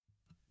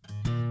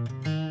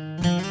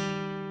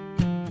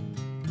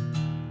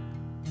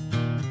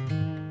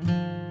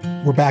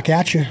We're back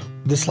at you.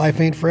 This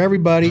Life Ain't For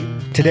Everybody.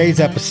 Today's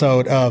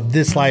episode of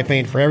This Life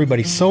Ain't For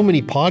Everybody. So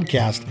many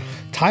podcast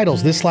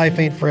titles. This Life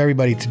Ain't For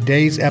Everybody.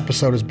 Today's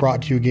episode is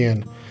brought to you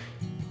again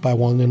by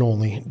one and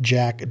only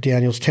Jack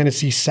Daniel's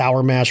Tennessee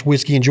Sour Mash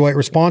Whiskey. Enjoy it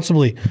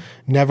responsibly.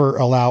 Never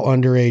allow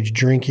underage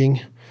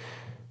drinking.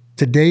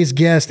 Today's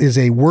guest is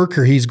a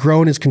worker. He's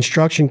grown his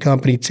construction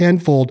company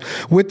tenfold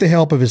with the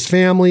help of his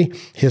family,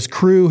 his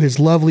crew, his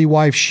lovely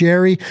wife,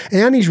 Sherry,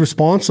 and he's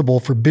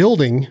responsible for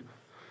building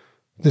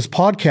this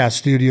podcast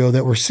studio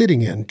that we're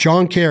sitting in.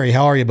 John Carey,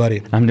 how are you,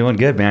 buddy? I'm doing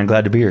good, man.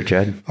 Glad to be here,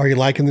 Chad. Are you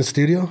liking the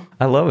studio?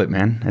 I love it,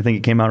 man. I think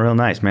it came out real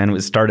nice, man.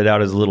 It started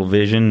out as a little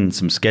vision and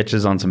some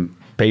sketches on some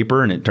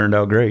paper, and it turned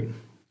out great.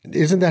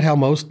 Isn't that how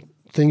most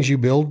things you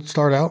build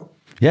start out?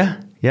 Yeah.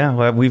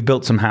 Well, we've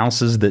built some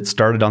houses that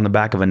started on the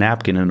back of a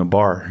napkin in a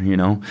bar,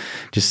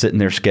 just sitting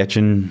there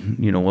sketching,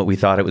 what we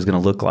thought it was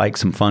going to look like,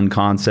 some fun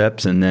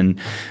concepts. And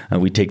then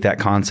we take that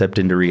concept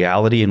into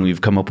reality, and we've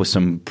come up with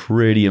some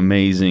pretty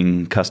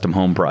amazing custom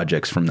home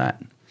projects from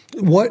that.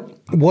 What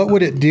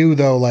would it do,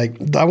 though?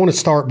 Like, I want to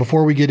start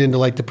before we get into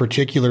like the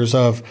particulars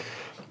of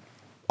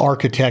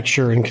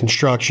architecture and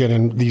construction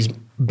and these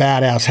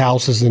badass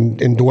houses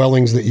and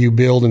dwellings that you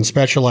build and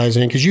specialize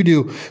in, because you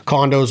do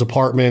condos,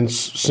 apartments,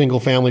 single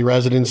family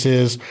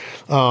residences,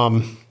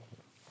 but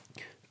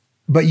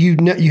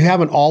you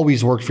haven't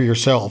always worked for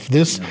yourself.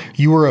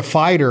 You were a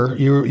fighter.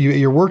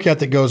 Your work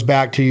ethic goes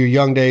back to your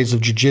young days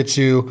of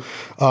jiu-jitsu,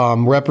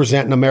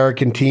 representing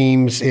American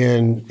teams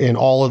in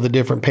all of the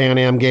different Pan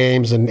Am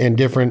games and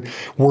different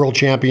world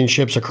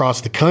championships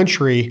across the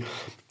country.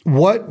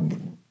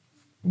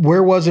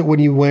 Where was it when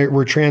you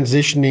were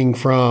transitioning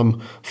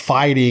from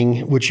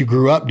fighting, which you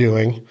grew up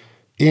doing,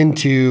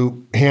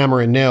 into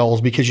hammer and nails?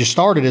 Because you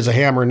started as a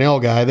hammer and nail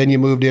guy, then you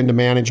moved into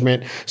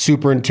management,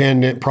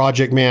 superintendent,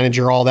 project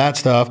manager, all that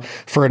stuff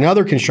for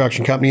another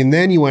construction company, and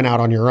then you went out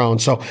on your own.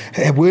 So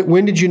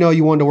when did you know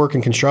you wanted to work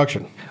in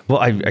construction? Well,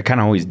 I kind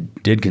of always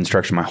did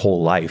construction my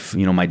whole life.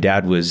 My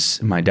dad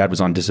was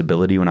on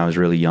disability when I was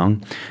really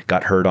young,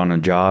 got hurt on a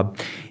job.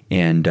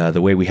 And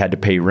the way we had to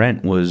pay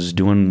rent was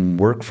doing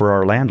work for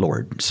our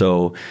landlord.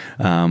 So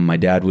my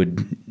dad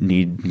would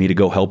need me to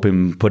go help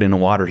him put in a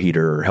water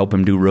heater, or help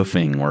him do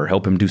roofing, or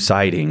help him do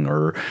siding,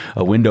 or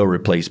a window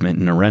replacement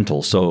in a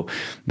rental. So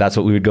that's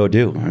what we would go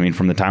do. I mean,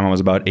 from the time I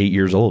was about 8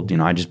 years old,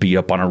 I'd just be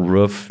up on a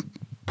roof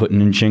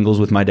putting in shingles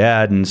with my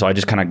dad. And so I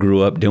just kind of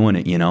grew up doing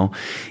it,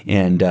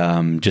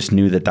 and just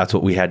knew that that's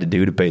what we had to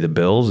do to pay the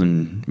bills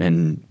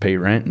and pay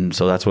rent. And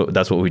so that's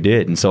what we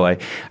did. And so I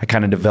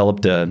kind of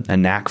developed a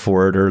knack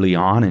for it early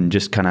on, and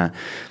just kind of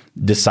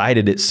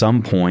decided at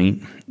some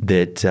point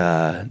that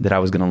I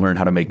was going to learn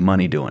how to make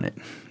money doing it.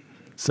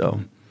 So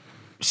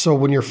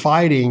when you're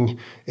fighting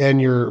and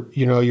you're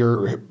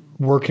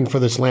working for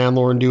this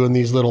landlord and doing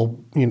these little,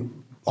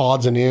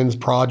 odds and ends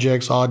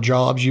projects, odd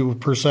jobs,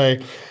 per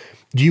se,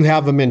 do you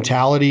have a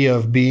mentality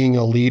of being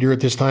a leader at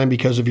this time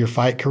because of your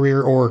fight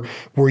career? Or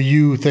were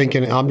you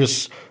thinking, I'm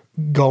just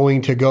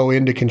going to go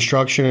into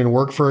construction and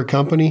work for a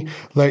company?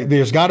 Like,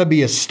 there's got to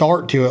be a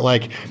start to it.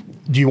 Like,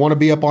 do you want to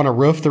be up on a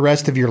roof the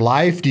rest of your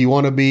life? Do you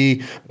want to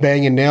be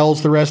banging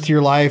nails the rest of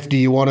your life? Do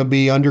you want to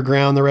be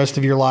underground the rest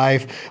of your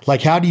life?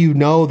 Like, how do you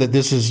know that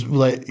this is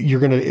like you're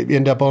going to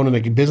end up owning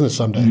a business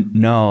someday?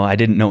 No, I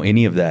didn't know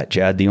any of that,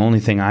 Chad. The only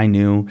thing I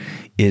knew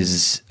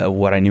is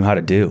what I knew how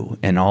to do.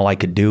 And all I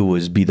could do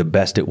was be the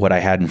best at what I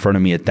had in front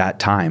of me at that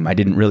time. I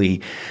didn't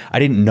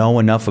know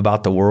enough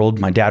about the world.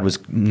 My dad was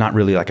not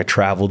really like a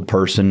traveled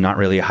person, not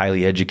really a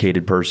highly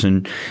educated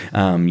person.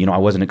 I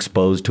wasn't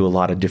exposed to a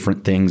lot of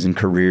different things and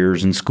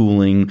careers, and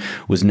schooling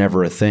was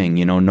never a thing.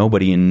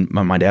 Nobody in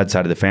my dad's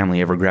side of the family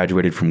ever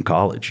graduated from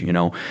college,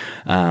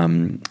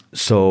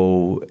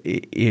 so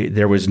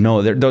there was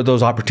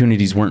those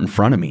opportunities weren't in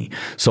front of me.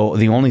 So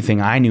the only thing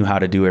I knew how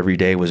to do every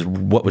day was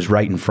what was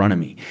right in front of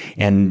me.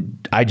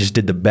 And I just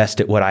did the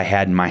best at what I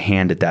had in my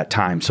hand at that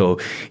time. So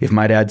if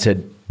my dad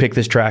said, pick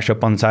this trash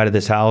up on the side of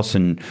this house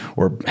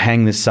or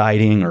hang this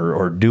siding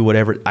or do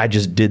whatever, I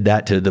just did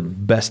that to the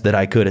best that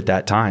I could at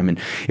that time. And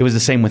it was the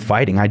same with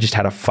fighting. I just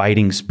had a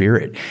fighting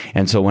spirit.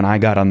 And so when I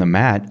got on the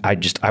mat,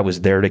 I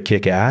was there to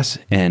kick ass,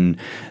 and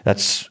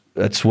that's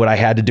what I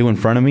had to do in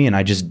front of me, and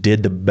I just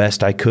did the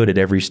best I could at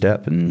every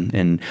step.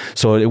 And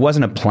so it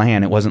wasn't a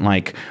plan. It wasn't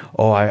like,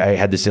 I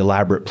had this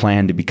elaborate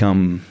plan to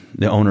become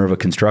the owner of a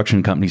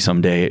construction company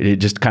someday. It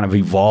just kind of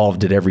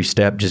evolved at every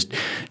step, just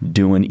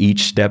doing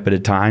each step at a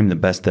time the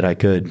best that I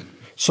could.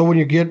 So when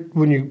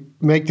you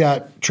make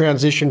that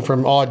transition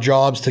from odd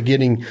jobs to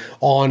getting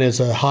on as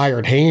a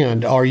hired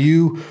hand, are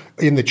you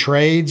in the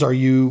trades? Are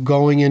you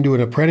going into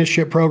an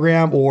apprenticeship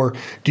program, or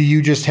do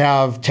you just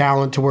have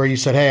talent to where you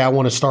said, hey, I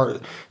want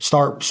to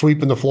start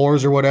sweeping the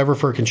floors or whatever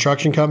for a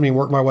construction company and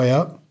work my way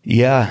up?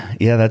 Yeah,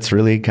 that's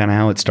really kind of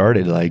how it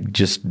started. Like,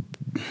 just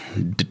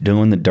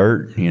doing the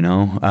dirt,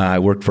 I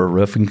worked for a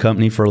roofing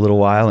company for a little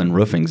while, and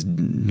roofing's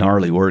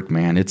gnarly work,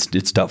 man. It's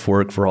tough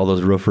work for all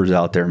those roofers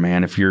out there,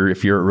 man. If you're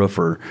a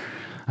roofer,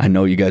 I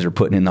know you guys are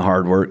putting in the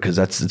hard work because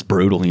it's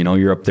brutal. You know,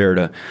 you're up there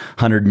to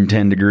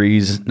 110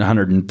 degrees,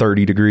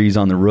 130 degrees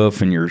on the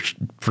roof, and your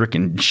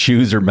freaking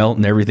shoes are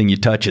melting. Everything you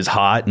touch is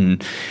hot,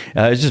 and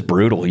it's just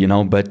brutal, you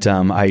know. But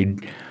I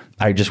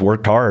just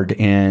worked hard,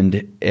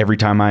 and every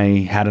time I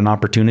had an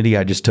opportunity,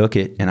 I just took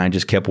it, and I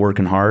just kept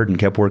working hard,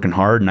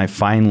 and I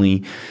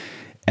finally,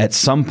 at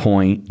some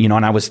point, you know,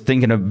 and I was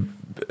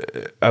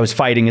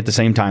fighting at the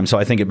same time. So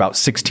I think about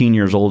 16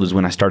 years old is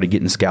when I started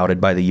getting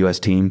scouted by the U.S.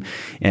 team.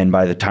 And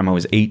by the time I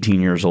was 18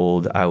 years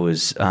old, I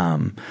was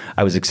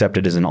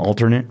accepted as an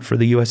alternate for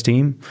the U.S.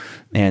 team.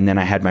 And then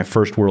I had my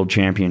first world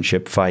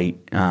championship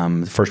fight,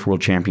 the first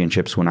world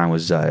championships when I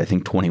was, I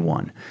think,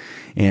 21.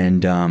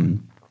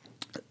 And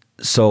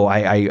so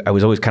I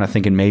was always kind of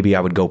thinking maybe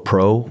I would go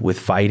pro with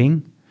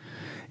fighting.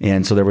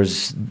 And so there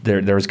was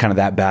kind of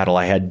that battle.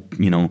 I had,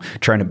 you know,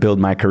 trying to build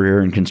my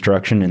career in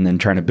construction and then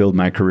trying to build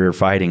my career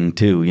fighting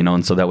too, you know,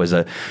 and so that was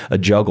a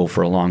juggle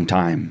for a long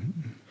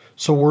time.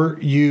 So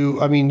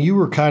you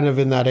were kind of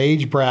in that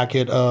age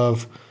bracket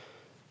of,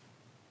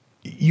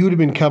 you would have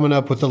been coming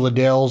up with the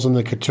Liddells and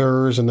the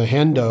Coutures and the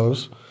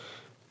Hendos.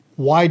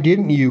 Why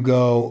didn't you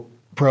go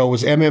pro?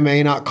 Was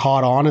MMA not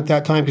caught on at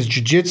that time? Because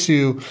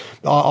jiu-jitsu,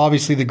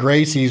 obviously the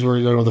Gracies were,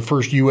 you know, the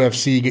first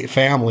UFC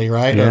family,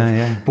 right?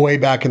 Yeah. Way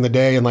back in the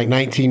day in like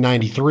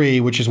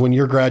 1993, which is when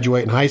you're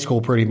graduating high school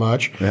pretty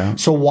much. Yeah.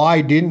 So why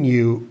didn't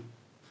you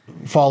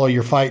follow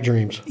your fight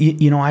dreams?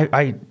 You know,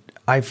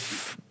 I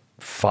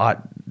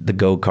fought the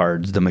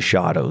Go-Cards, the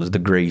Machados, the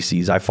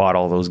Gracies. I fought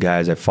all those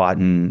guys. I fought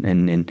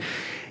and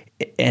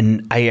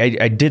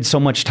I did so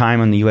much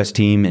time on the U.S.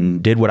 team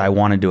and did what I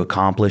wanted to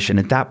accomplish. And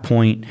at that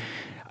point,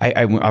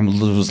 I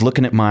was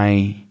looking at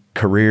my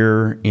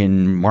career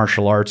in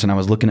martial arts, and I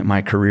was looking at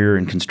my career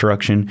in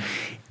construction,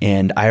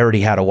 and I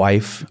already had a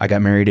wife. I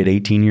got married at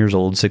 18 years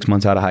old, 6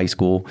 months out of high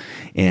school,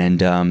 and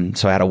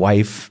so I had a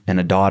wife and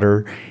a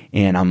daughter,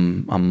 and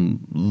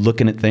I'm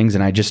looking at things,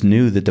 and I just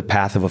knew that the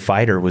path of a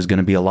fighter was going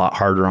to be a lot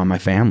harder on my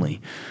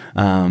family,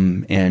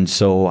 and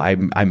so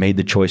I made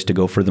the choice to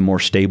go for the more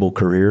stable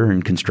career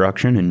in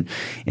construction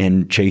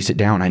and chase it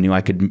down. I knew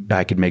I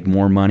could make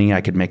more money. I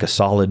could make a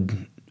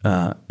solid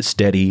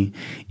steady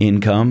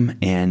income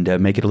and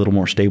make it a little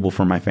more stable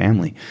for my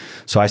family.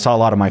 So I saw a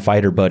lot of my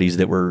fighter buddies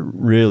that were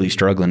really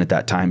struggling at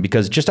that time,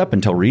 because just up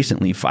until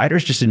recently,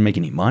 fighters just didn't make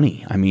any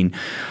money. I mean,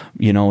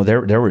 you know,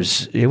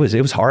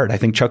 it was hard. I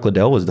think Chuck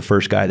Liddell was the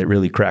first guy that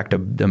really cracked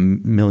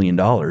 $1 million,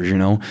 you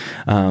know,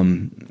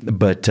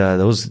 but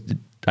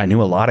I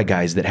knew a lot of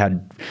guys that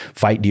had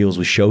fight deals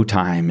with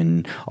Showtime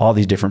and all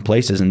these different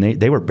places, and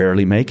they were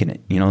barely making it.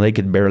 You know, they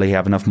could barely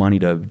have enough money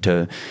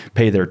to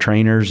pay their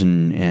trainers,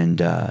 and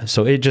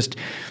so it just,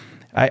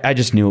 I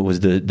just knew it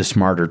was the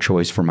smarter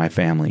choice for my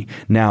family.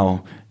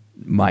 Now,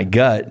 my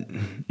gut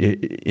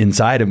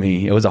inside of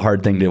me, it was a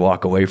hard thing to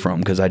walk away from,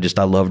 because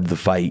I loved the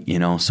fight, you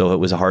know, so it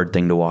was a hard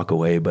thing to walk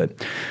away, but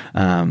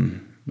I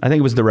think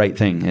it was the right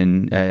thing,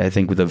 and I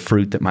think with the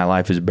fruit that my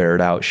life has bared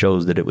out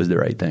shows that it was the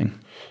right thing.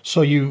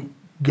 So you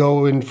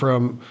going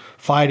from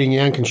fighting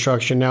and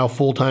construction, now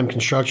full-time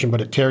construction, but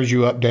it tears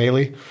you up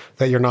daily,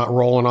 that you're not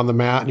rolling on the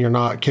mat and you're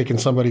not kicking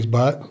somebody's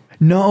butt?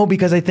 No,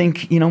 because I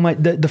think, you know,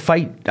 the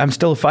fight, I'm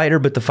still a fighter,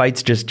 but the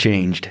fight's just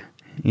changed.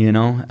 You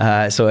know,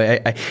 so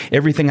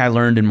everything I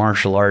learned in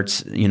martial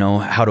arts, you know,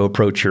 how to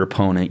approach your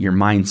opponent, your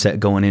mindset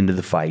going into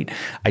the fight,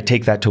 I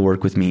take that to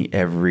work with me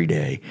every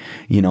day,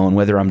 you know, and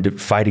whether I'm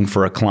fighting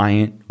for a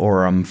client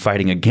or I'm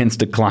fighting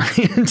against a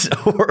client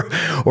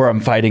or I'm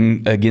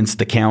fighting against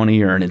the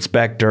county or an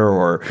inspector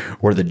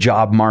or the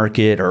job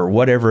market or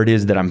whatever it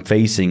is that I'm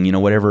facing, you know,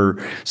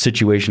 whatever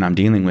situation I'm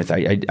dealing with,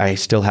 I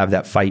still have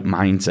that fight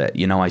mindset,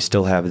 you know, I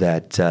still have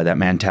that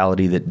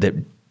mentality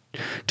that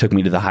took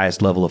me to the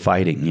highest level of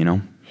fighting, you know?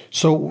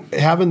 So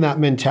having that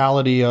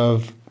mentality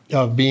of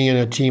being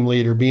a team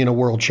leader, being a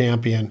world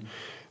champion,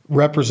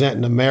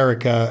 representing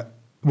America,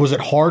 was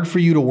it hard for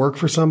you to work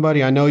for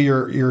somebody? I know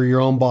you're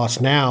your own boss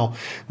now.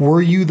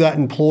 Were you that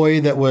employee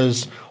that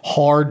was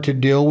hard to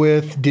deal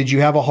with? Did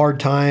you have a hard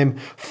time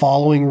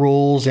following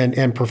rules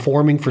and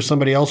performing for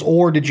somebody else?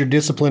 Or did your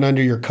discipline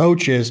under your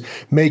coaches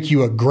make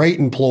you a great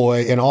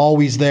employee and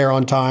always there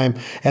on time?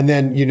 And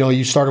then, you know,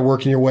 you started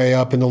working your way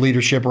up in the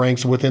leadership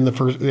ranks within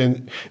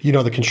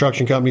the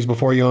construction companies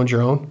before you owned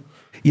your own?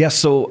 Yeah,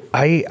 so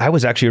I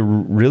was actually a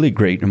really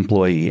great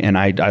employee, and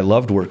I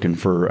loved working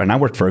I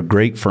worked for a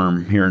great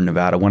firm here in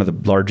Nevada, one of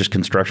the largest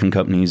construction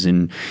companies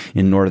in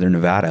northern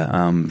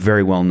Nevada,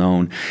 very well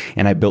known.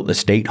 And I built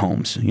estate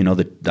homes. You know,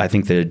 I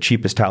think the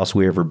cheapest house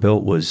we ever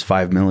built was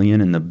 $5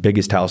 million, and the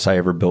biggest house I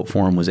ever built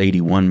for them was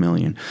 $81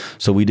 million.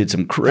 So we did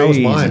some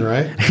crazy. That was mine,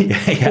 right?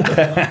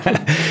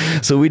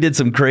 Yeah. So we did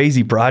some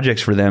crazy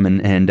projects for them,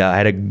 and I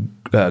had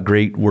a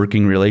great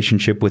working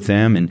relationship with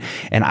them, and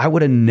I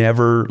would have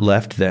never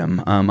left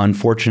them.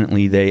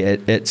 Unfortunately, they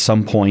at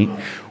some point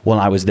while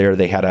I was there,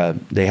 they had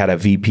a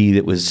VP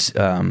that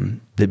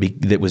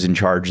that was in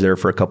charge there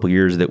for a couple of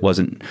years that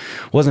wasn't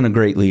a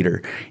great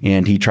leader,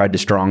 and he tried to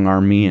strong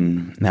arm me,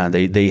 and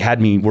they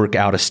had me work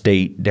out of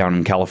state down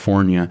in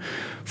California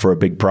for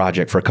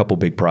a couple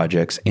big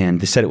projects,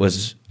 and they said I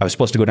was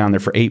supposed to go down there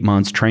for 8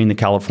 months, train the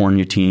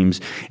California teams,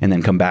 and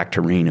then come back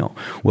to Reno.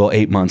 Well,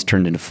 8 months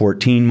turned into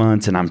 14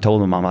 months, and I'm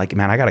told him, I'm like,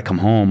 man, I got to come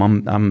home.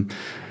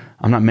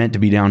 I'm not meant to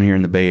be down here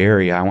in the Bay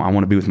Area. I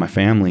want to be with my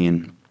family,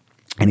 and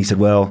he said,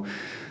 well,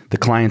 the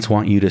clients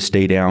want you to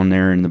stay down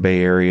there in the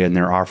Bay Area, and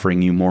they're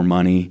offering you more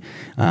money.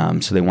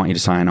 So they want you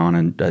to sign on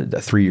a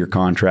 3-year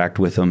contract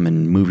with them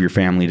and move your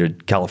family to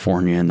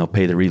California, and they'll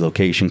pay the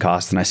relocation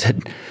costs. And I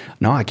said,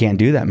 no, I can't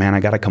do that, man. I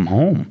got to come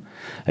home.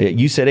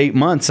 You said 8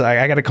 months.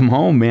 I got to come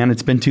home, man.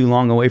 It's been too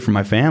long away from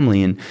my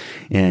family.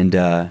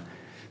 And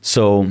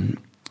so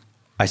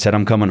I said,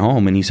 I'm coming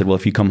home. And he said, well,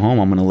 if you come home,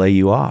 I'm going to lay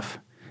you off.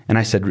 And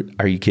I said,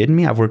 are you kidding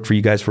me? I've worked for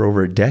you guys for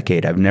over a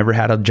decade. I've never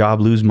had a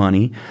job lose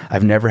money.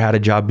 I've never had a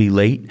job be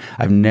late.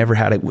 I've never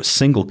had a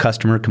single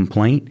customer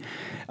complaint.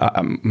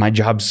 My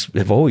jobs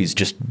have always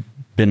just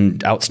been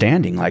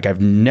outstanding. Like,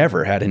 I've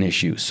never had an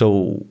issue.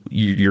 So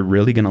you're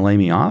really going to lay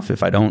me off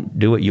if I don't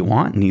do what you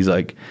want? And he's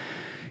like,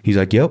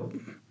 yep.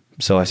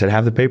 So I said,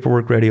 have the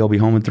paperwork ready. I'll be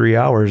home in 3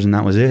 hours. And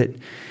that was it.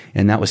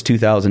 And that was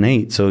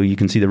 2008. So you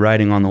can see the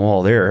writing on the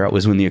wall there. That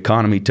was when the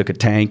economy took a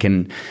tank,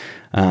 and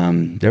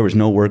there was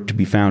no work to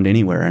be found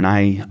anywhere. And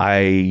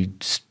I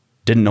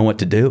didn't know what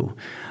to do.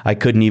 I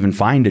couldn't even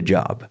find a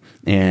job.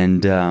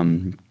 And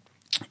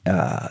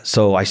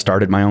so I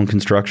started my own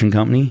construction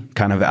company,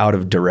 kind of out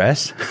of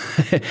duress,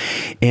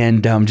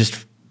 and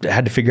just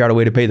had to figure out a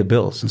way to pay the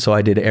bills. And so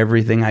I did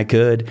everything I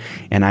could,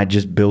 and I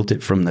just built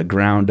it from the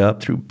ground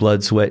up through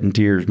blood, sweat, and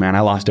tears. Man,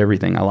 I lost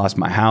everything. I lost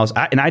my house,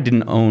 I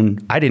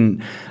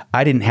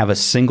didn't have a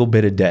single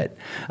bit of debt.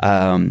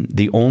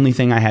 The only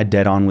thing I had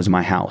debt on was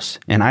my house,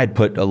 and I had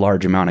put a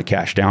large amount of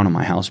cash down on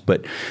my house,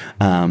 but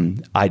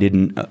I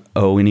didn't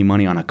owe any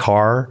money on a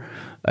car.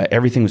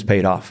 Everything was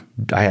paid off.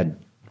 I had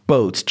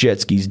boats, jet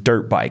skis,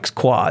 dirt bikes,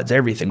 quads.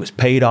 Everything was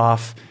paid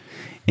off.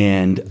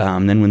 And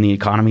then when the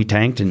economy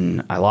tanked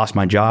and I lost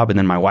my job, and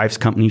then my wife's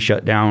company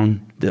shut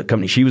down, the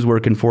company she was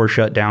working for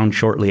shut down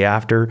shortly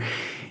after,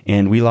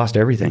 and we lost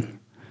everything.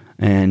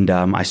 And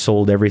I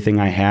sold everything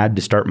I had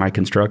to start my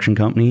construction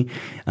company.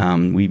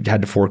 We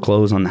had to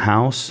foreclose on the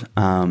house,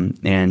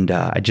 and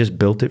I just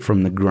built it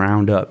from the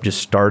ground up.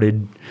 Just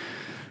started.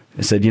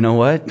 I said, you know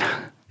what?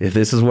 If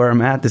this is where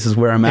I'm at, this is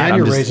where I'm at. And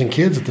you're raising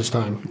kids at this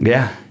time.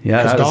 Yeah.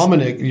 Because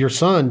Dominic, your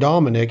son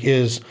Dominic,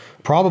 is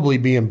probably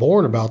being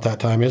born about that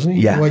time, isn't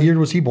he? Yeah. What year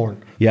was he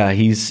born? Yeah,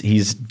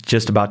 he's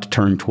just about to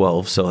turn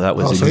 12. So that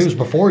was. So he was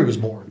before he was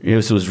born.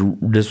 This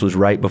was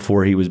right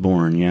before he was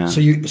born. Yeah. So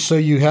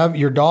you have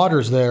your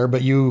daughters there,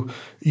 but you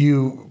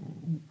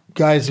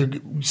guys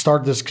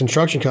started this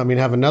construction company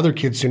and have another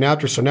kid soon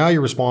after. So now you're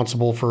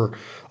responsible for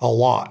a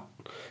lot.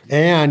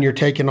 And you're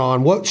taking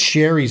on, what's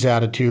Sherry's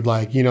attitude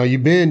like? You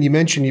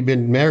mentioned you've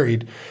been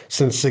married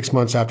since 6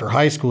 months after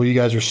high school. You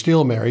guys are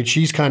still married.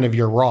 She's kind of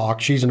your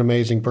rock. She's an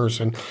amazing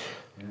person.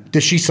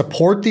 Does she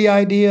support the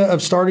idea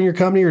of starting your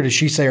company, or does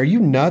she say, are you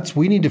nuts?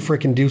 We need to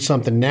freaking do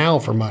something now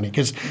for money,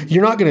 because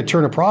you're not going to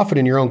turn a profit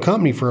in your own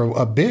company for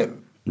a bit.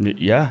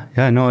 Yeah.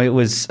 No, it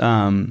was,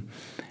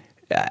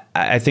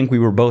 I think we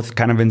were both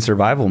kind of in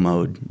survival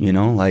mode,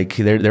 like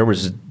there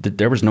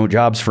was no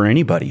jobs for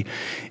anybody.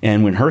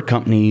 And when her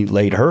company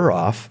laid her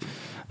off,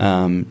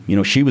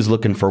 she was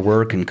looking for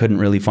work and couldn't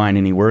really find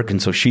any work.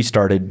 And so she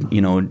started,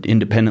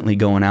 independently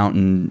going out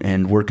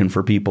and working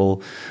for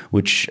people,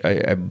 which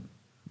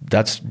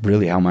that's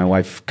really how my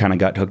wife kind of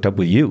got hooked up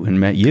with you and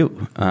met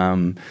you.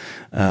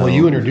 Well,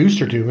 you introduced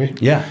her to me.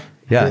 Yeah.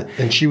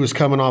 And she was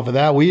coming off of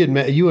that.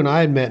 You and I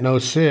had met in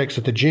 2006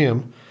 at the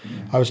gym.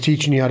 I was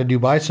teaching you how to do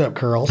bicep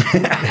curls.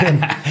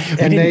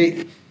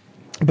 When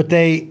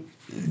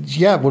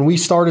we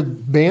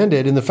started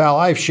Bandit in the Foul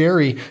Life,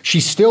 Sherry,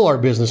 she's still our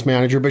business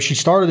manager, but she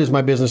started as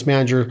my business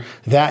manager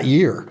that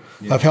year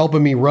of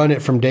helping me run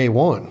it from day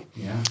one,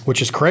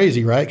 which is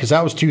crazy, right? Because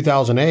that was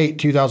 2008,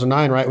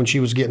 2009, right when she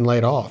was getting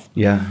laid off.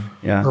 Yeah.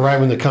 Or right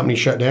when the company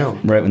shut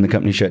down. Right when the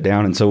company shut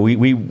down. And so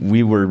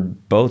we were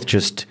both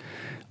just,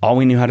 all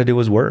we knew how to do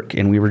was work,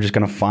 and we were just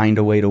going to find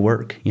a way to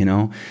work,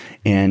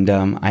 And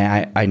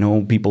I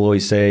know people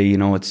always say,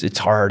 it's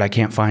hard. I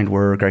can't find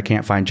work, or I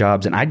can't find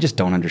jobs. And I just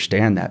don't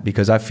understand that,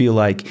 because I feel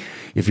like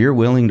if you're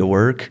willing to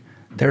work,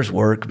 there's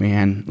work,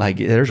 man. Like,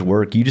 there's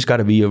work. You just got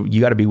to be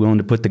willing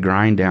to put the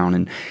grind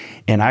down.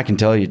 And I can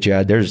tell you,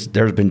 Chad, there's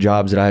been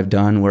jobs that I've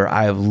done where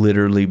I have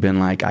literally been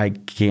like, I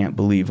can't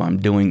believe I'm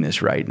doing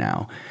this right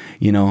now.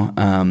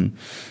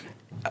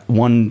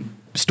 One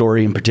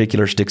story in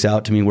particular sticks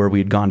out to me, where we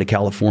had gone to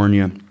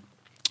California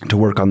to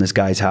work on this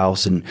guy's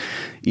house. And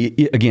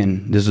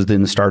again, this was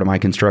in the start of my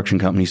construction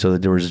company, so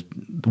that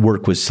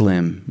work was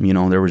slim.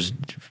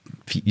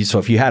 So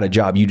if you had a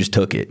job, you just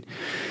took it.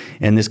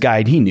 And this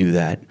guy, he knew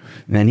that.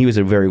 And he was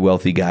a very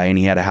wealthy guy, and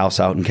he had a house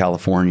out in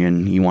California,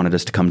 and he wanted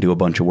us to come do a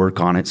bunch of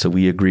work on it. So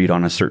we agreed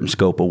on a certain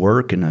scope of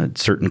work and a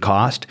certain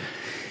cost.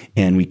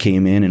 And we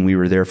came in, and we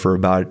were there for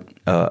about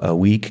a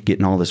week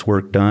getting all this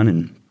work done.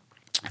 And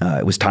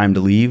it was time to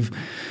leave.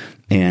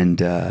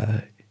 And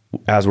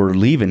as we're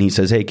leaving, he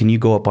says, "Hey, can you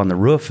go up on the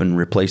roof and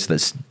replace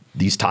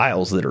these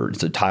tiles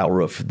it's a tile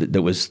roof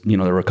that was, there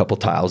were a couple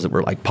tiles that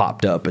were like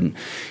popped up." And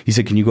he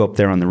said, "Can you go up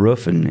there on the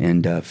roof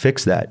and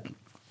fix that?"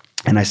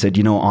 And I said,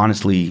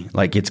 honestly,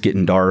 like, it's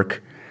getting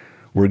dark.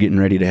 We're getting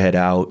ready to head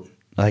out.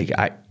 Like,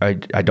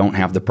 I don't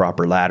have the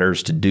proper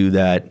ladders to do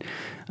that.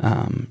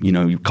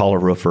 You call a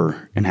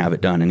roofer and have it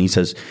done. And he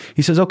says,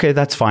 "Okay,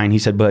 that's fine." He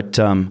said, "But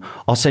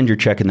I'll send your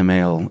check in the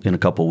mail in a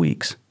couple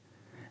weeks."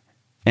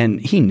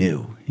 And he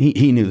knew.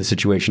 He knew the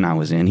situation I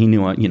was in. He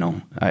knew,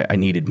 I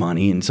needed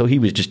money. And so he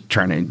was just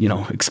trying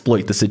to,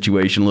 exploit the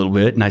situation a little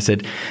bit. And I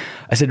said,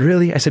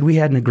 "Really?" I said, "We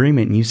had an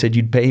agreement and you said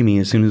you'd pay me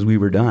as soon as we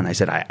were done." I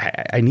said,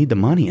 I need the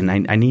money, and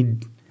I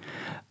need,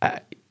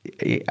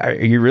 are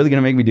you really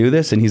going to make me do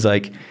this? And he's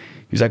like,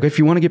 "If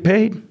you want to get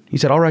paid," he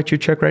said, "I'll write you a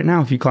check right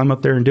now if you climb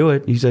up there and do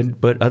it." He said,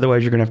 "But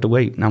otherwise you're going to have to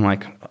wait." And I'm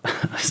like,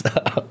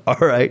 all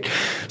right.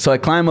 So I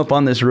climb up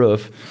on this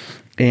roof.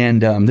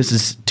 And this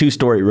is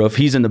 2-story roof.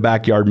 He's in the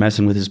backyard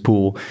messing with his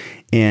pool.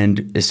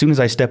 And as soon as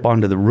I step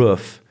onto the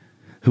roof,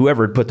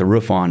 whoever had put the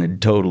roof on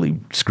had totally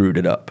screwed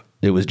it up.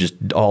 It was just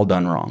all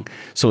done wrong.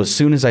 So as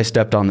soon as I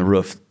stepped on the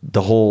roof,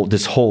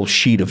 this whole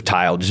sheet of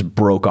tile just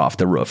broke off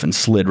the roof and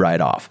slid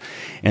right off.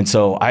 And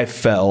so I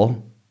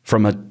fell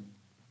from a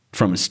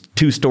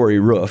 2-story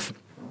roof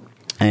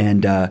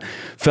and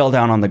fell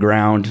down on the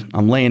ground.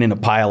 I'm laying in a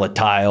pile of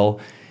tile.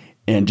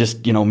 And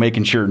just,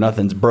 making sure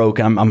nothing's broke.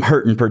 I'm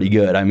hurting pretty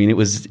good. I mean, it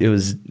was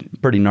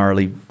pretty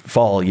gnarly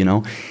fall,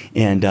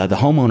 And the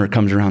homeowner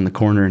comes around the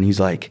corner and he's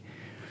like,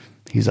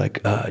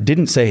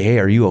 didn't say, "Hey,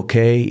 are you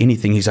okay?"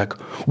 Anything. He's like,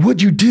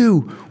 What'd you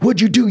do?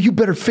 You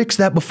better fix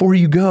that before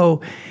you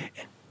go."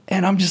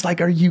 And I'm just like,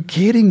 are you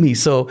kidding me?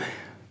 So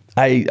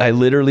I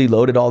literally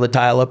loaded all the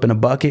tile up in a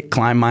bucket,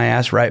 climbed my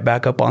ass right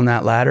back up on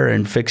that ladder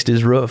and fixed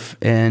his roof.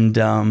 And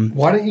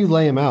why didn't you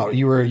lay him out?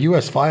 You were a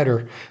U.S.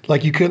 fighter.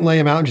 Like, you couldn't lay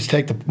him out and just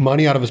take the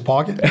money out of his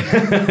pocket?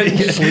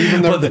 Just leave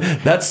him there?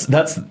 That's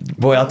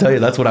boy, I'll tell you,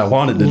 that's what I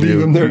wanted to do.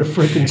 Leave him there to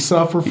freaking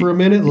suffer for a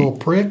minute, little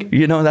prick?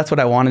 That's what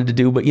I wanted to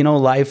do. But,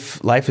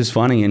 life is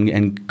funny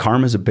and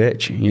karma's a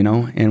bitch,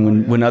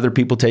 And when other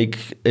people take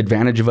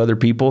advantage of other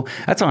people,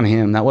 that's on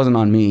him. That wasn't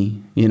on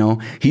me.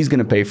 He's going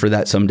to pay for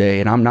that someday,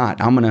 and I'm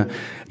not. I'm going to,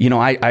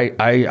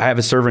 I have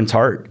a servant's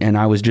heart, and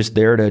I was just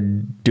there to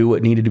do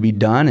what needed to be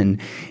done.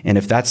 And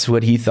if that's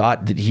what he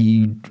thought that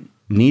he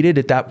needed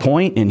at that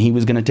point and he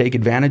was going to take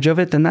advantage of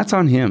it, then that's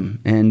on him.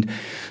 And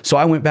so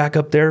I went back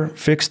up there,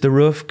 fixed the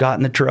roof, got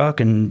in the truck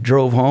and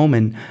drove home,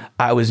 and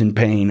I was in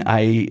pain.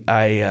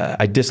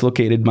 I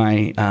dislocated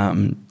my,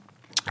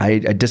 I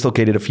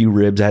dislocated a few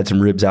ribs. I had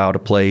some ribs out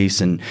of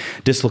place and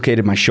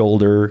dislocated my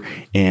shoulder,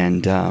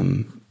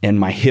 and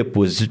my hip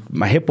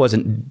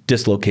wasn't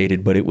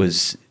dislocated, but it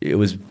was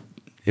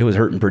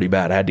hurting pretty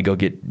bad. I had to go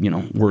get,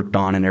 worked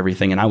on and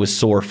everything. And I was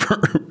sore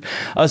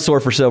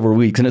for several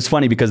weeks. And it's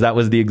funny because that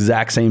was the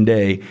exact same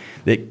day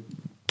that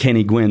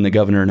Kenny Gwynn, the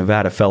governor of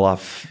Nevada, fell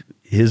off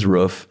his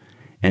roof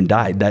and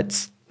died.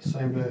 That's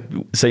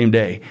same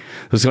day.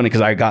 It was funny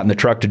because I got in the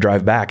truck to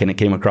drive back and it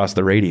came across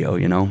the radio,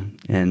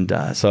 and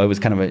so it was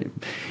kind of an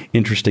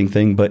interesting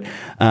thing. But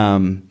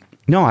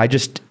no, I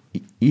just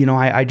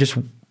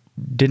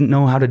didn't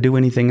know how to do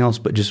anything else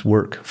but just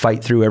work,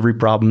 fight through every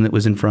problem that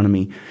was in front of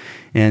me.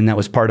 And that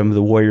was part of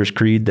the Warriors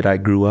creed that I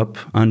grew up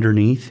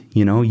underneath.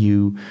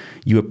 You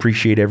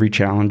appreciate every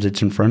challenge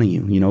that's in front of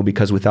you,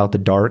 because without the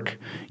dark,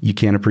 you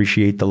can't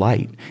appreciate the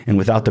light. And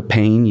without the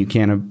pain, you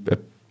can't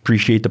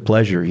appreciate the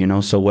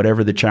pleasure, So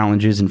whatever the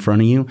challenge is in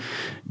front of you,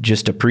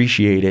 just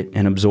appreciate it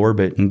and absorb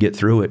it and get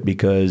through it,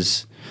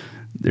 because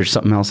there's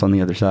something else on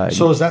the other side.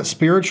 So is that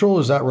spiritual?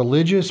 Is that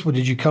religious?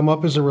 Did you come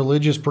up as a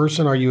religious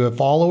person? Are you a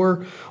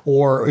follower?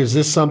 Or is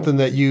this something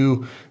that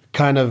you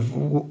kind of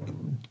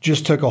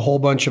just took a whole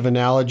bunch of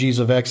analogies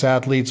of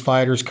ex-athletes,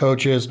 fighters,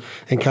 coaches,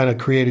 and kind of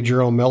created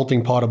your own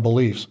melting pot of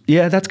beliefs?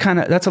 Yeah, that's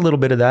a little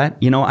bit of that.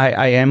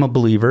 I am a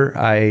believer.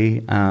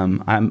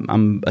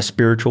 I'm a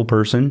spiritual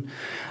person.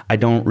 I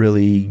don't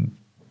really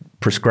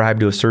prescribe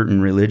to a certain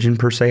religion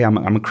per se.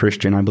 I'm a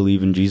Christian. I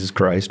believe in Jesus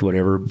Christ,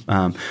 whatever.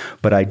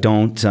 But I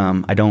don't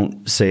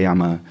say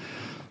I'm a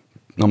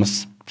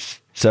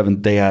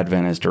Seventh-day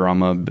Adventist or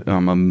I'm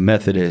a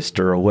Methodist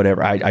or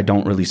whatever. I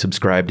don't really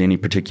subscribe to any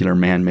particular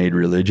man-made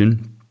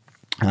religion.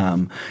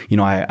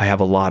 I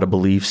have a lot of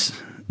beliefs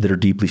that are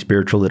deeply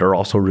spiritual that are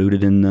also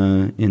rooted in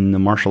the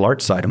martial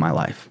arts side of my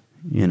life.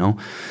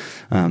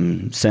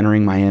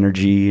 Centering my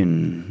energy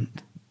and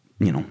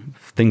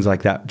things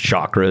like that,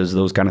 chakras,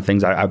 those kind of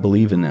things. I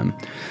believe in them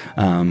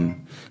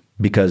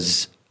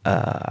because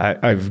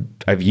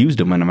I've used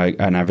them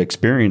and I've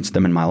experienced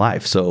them in my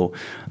life. So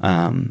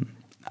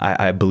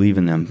I believe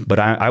in them. But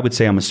I would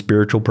say I'm a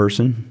spiritual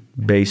person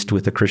based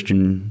with a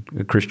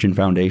Christian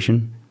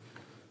foundation.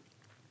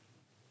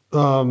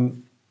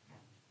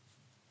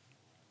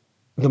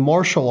 The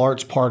martial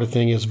arts part of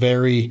thing is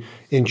very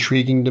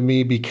intriguing to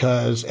me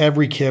because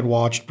every kid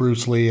watched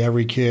Bruce Lee,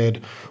 every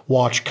kid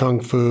watched Kung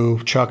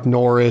Fu, Chuck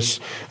Norris.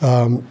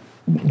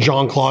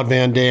 Jean-Claude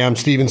Van Damme,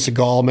 Steven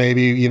Seagal,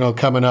 maybe, you know,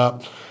 coming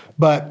up.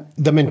 But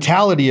the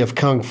mentality of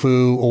Kung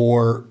Fu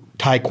or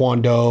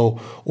Taekwondo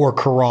or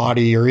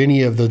karate or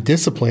any of the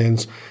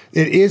disciplines,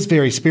 it is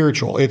very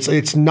spiritual.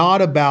 It's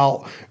not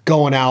about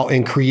going out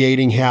and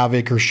creating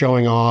havoc or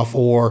showing off,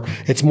 or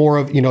it's more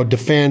of, you know,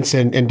 defense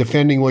and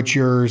defending what's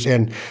yours.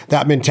 And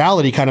that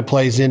mentality kind of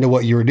plays into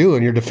what you were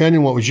doing. You're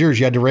defending what was yours.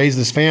 You had to raise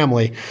this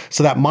family.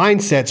 So that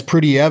mindset's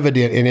pretty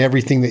evident in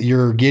everything that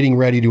you're getting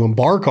ready to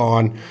embark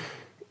on,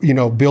 you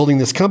know, building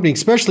this company,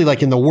 especially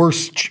like in the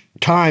worst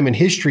time in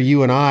history.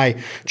 You and I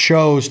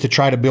chose to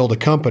try to build a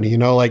company, you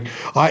know, like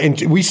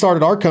we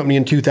started our company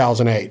in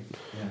 2008.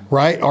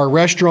 Right? Our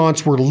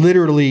restaurants were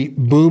literally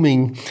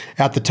booming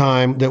at the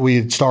time that we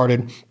had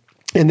started.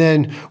 And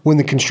then when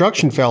the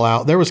construction fell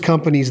out, there was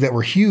companies that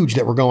were huge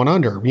that were going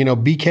under. You know,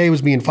 BK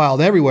was being filed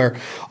everywhere.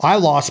 I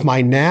lost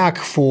my knack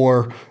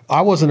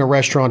I wasn't a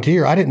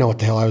restaurateur. I didn't know what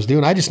the hell I was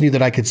doing. I just knew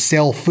that I could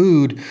sell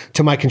food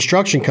to my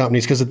construction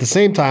companies, because at the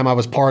same time I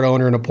was part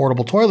owner in a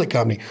portable toilet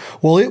company.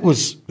 Well, it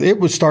was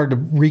starting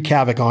to wreak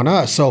havoc on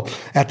us. So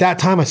at that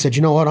time I said,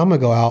 you know what, I'm going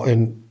to go out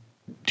and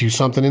do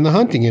something in the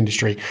hunting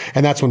industry.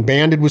 And that's when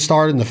Banded was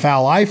started and the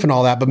Foul Life and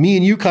all that. But me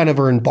and you kind of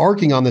are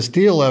embarking on this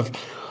deal of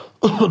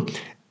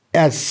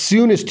as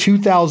soon as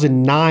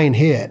 2009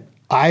 hit,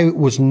 I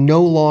was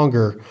no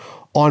longer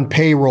on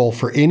payroll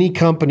for any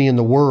company in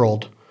the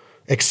world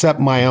except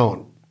my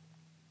own.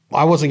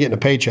 I wasn't getting a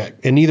paycheck,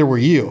 and neither were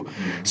you.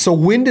 So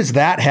when does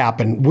that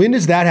happen?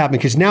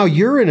 Because now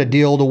you're in a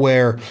deal to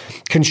where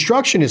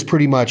construction is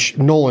pretty much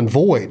null and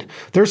void.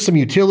 There's some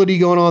utility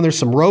going on. There's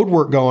some road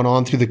work going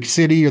on through the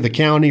city or the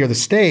county or the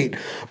state.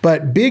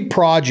 But big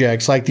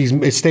projects like these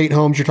estate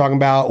homes you're talking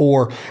about,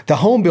 or the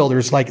home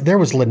builders, like there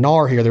was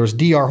Lennar here, there was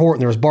D.R. Horton,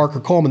 there was Barker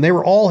Coleman. They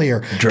were all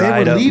here. They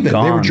were leaving.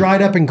 They were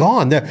dried up and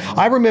gone.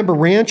 I remember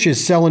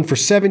ranches selling for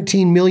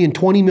 $17 million,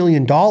 $20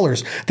 million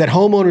that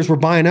homeowners were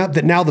buying up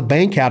that now the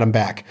bank had them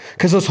back,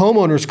 because those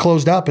homeowners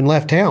closed up and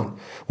left town,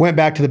 went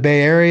back to the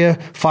Bay Area,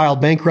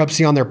 filed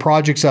bankruptcy on their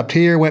projects up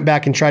here, went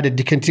back and tried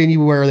to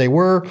continue where they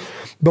were.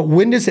 But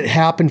when does it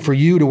happen for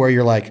you to where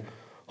you're like,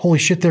 holy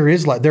shit, there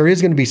is light. There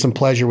is going to be some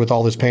pleasure with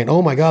all this pain.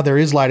 Oh my God, there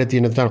is light at the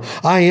end of the tunnel.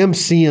 I am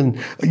seeing,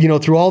 you know,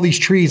 through all these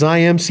trees, I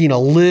am seeing a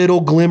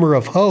little glimmer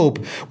of hope.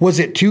 Was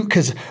it too?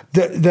 Because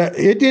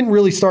it didn't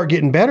really start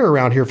getting better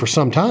around here for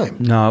some time.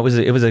 No, it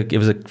was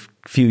a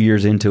few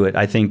years into it.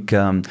 I think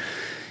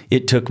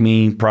it took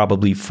me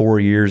probably 4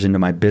 years into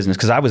my business,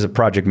 because I was a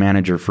project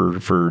manager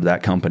for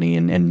that company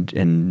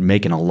and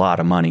making a lot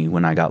of money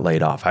when I got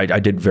laid off. I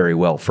did very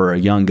well for a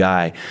young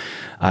guy.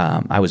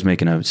 I was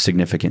making a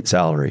significant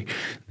salary,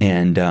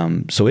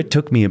 and so it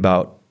took me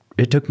about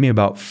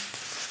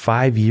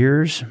 5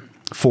 years,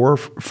 four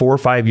or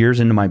 5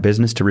 years into my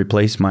business to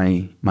replace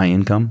my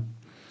income.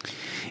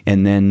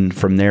 And then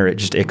from there, it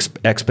just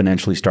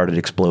exponentially started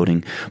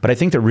exploding. But I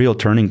think the real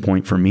turning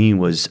point for me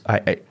was,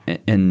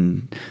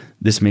 and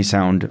this may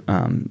sound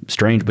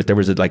strange, but there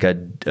was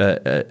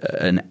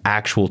an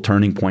actual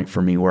turning point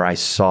for me where I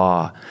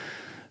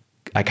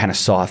kind of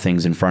saw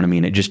things in front of me,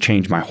 and it just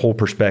changed my whole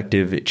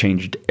perspective. It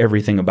changed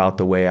everything about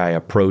the way I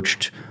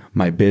approached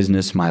my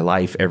business, my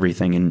life,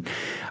 everything. And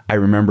I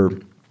remember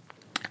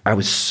I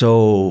was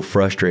so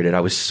frustrated. I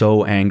was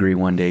so angry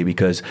one day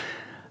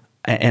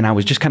and I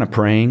was just kind of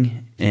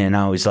praying, and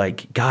I was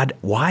like, God,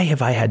 why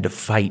have I had to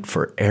fight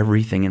for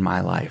everything in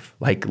my life?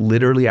 Like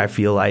literally, I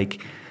feel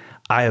like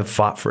I have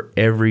fought for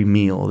every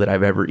meal that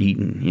I've ever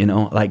eaten, you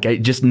know, like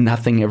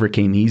nothing ever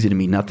came easy to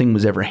me. Nothing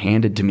was ever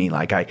handed to me.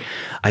 Like I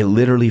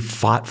literally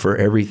fought for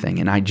everything,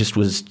 and I just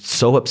was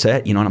so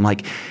upset, you know, and I'm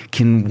like,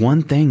 can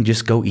one thing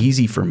just go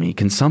easy for me?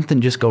 Can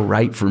something just go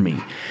right for me?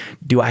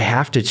 Do I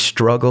have to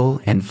struggle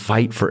and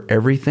fight for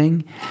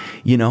everything,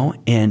 you know?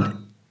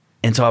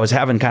 And so I was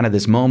having kind of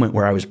this moment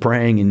where I was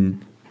praying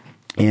and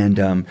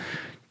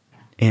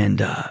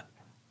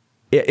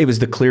it was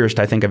the clearest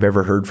I think I've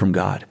ever heard from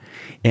God.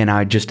 And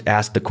I just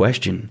asked the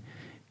question,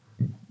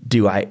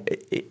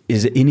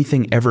 is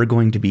anything ever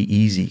going to be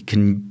easy?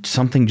 Can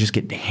something just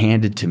get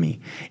handed to me?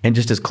 And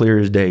just as clear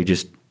as day,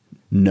 just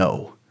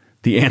no.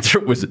 The answer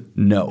was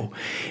no.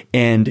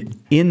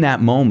 And in that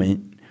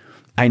moment,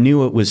 I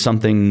knew it was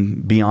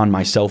something beyond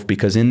myself,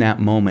 because in that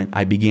moment,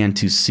 I began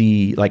to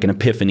see like an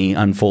epiphany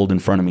unfold in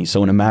front of me.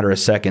 So in a matter of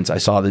seconds, I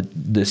saw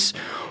this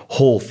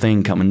whole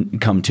thing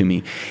come to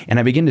me. And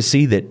I began to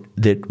see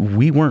that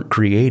we weren't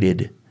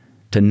created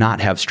to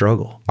not have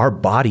struggle. Our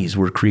bodies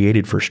were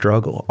created for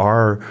struggle.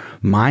 Our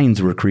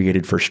minds were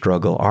created for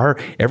struggle.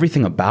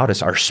 Everything about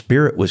us, our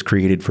spirit was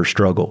created for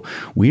struggle.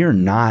 We are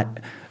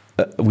not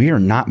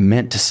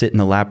meant to sit in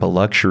the lap of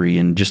luxury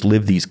and just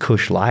live these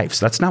cush lives.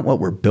 That's not what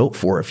we're built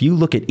for. If you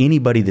look at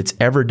anybody that's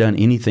ever done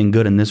anything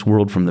good in this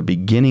world from the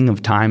beginning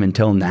of time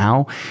until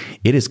now,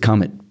 it has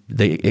come at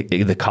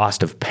the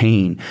cost of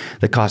pain,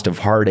 the cost of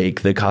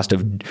heartache, the cost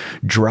of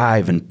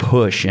drive and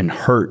push and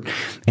hurt.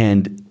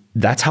 And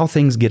that's how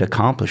things get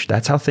accomplished.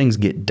 That's how things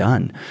get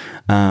done.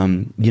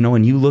 And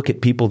you look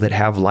at people that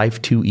have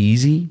life too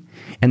easy,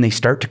 and they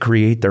start to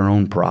create their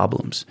own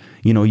problems.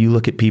 You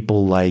look at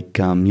people like,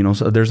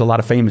 so there's a lot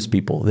of famous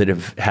people that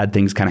have had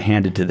things kind of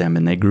handed to them,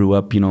 and they grew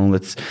up,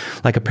 let's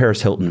like a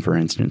Paris Hilton, for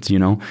instance,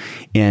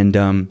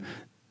 and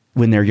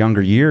when they're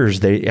younger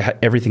years,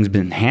 everything's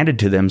been handed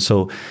to them.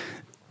 So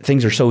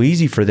things are so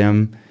easy for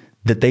them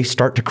that they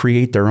start to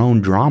create their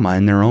own drama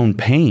and their own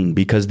pain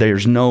because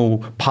there's no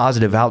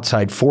positive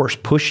outside force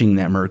pushing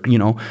them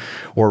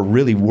or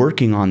really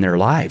working on their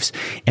lives.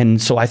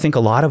 And so I think a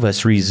lot of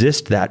us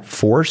resist that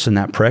force and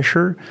that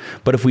pressure.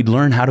 But if we'd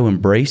learn how to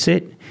embrace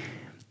it,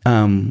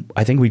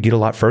 I think we'd get a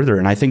lot further.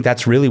 And I think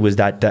that's really was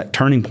that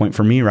turning point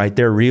for me right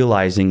there,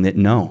 realizing that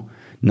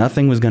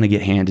nothing was going to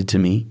get handed to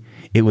me.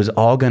 It was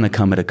all going to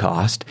come at a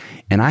cost,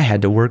 and I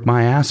had to work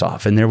my ass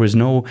off. And there was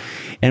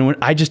and when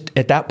I just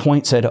at that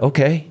point said,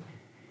 okay,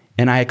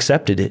 and I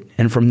accepted it.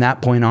 And from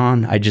that point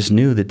on, I just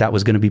knew that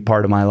was going to be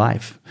part of my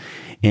life.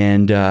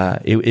 And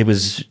it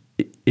was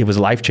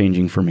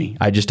life-changing for me.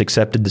 I just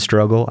accepted the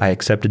struggle. I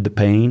accepted the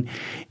pain.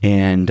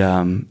 And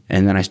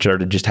then I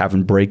started just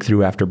having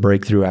breakthrough after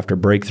breakthrough after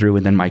breakthrough.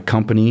 And then my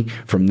company,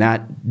 from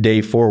that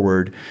day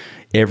forward,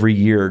 every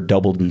year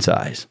doubled in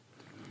size.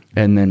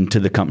 And then to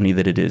the company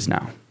that it is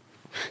now.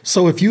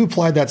 So if you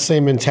applied that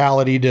same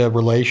mentality to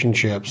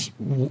relationships,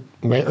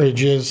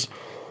 marriages,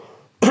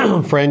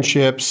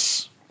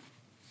 friendships,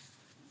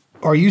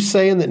 are you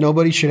saying that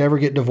nobody should ever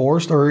get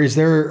divorced, or is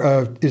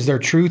there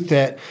truth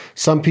that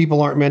some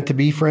people aren't meant to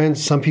be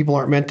friends, some people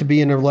aren't meant to be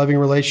in a loving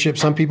relationship,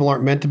 some people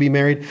aren't meant to be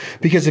married?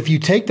 Because if you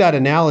take that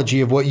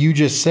analogy of what you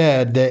just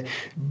said, that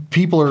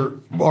people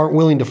aren't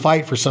willing to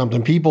fight for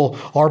something,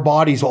 our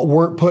bodies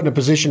weren't put in a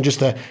position just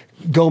to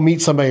go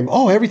meet somebody.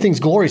 Oh,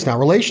 everything's glorious now.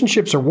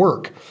 Relationships are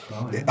work.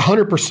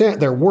 100%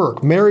 they're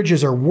work.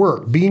 Marriages are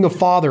work. Being a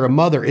father, a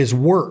mother is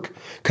work.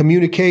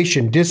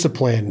 Communication,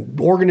 discipline,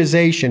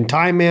 organization,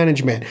 time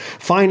management,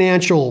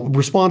 financial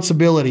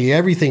responsibility,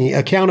 everything,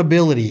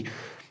 accountability.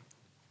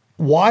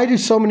 Why do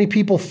so many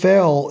people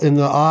fail in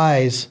the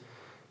eyes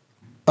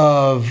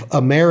of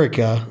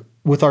America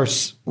with our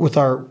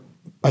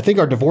I think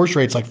our divorce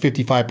rate's like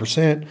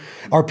 55%.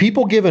 Are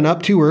people giving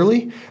up too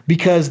early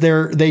because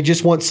they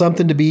just want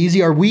something to be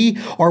easy? Are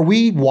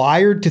we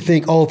wired to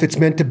think, if it's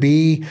meant to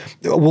be,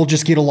 we'll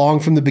just get along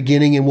from the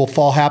beginning and we'll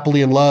fall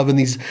happily in love, and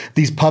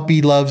these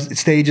puppy love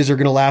stages are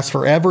going to last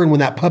forever, and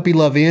when that puppy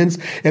love ends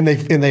and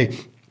they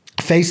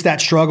face that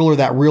struggle or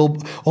that real,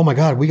 oh my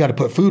God, we got to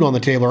put food on the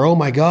table, or oh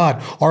my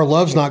God, our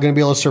love's not going to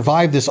be able to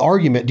survive this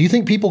argument. Do you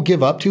think people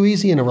give up too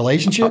easy in a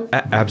relationship?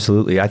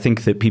 Absolutely. I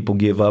think that people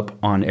give up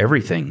on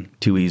everything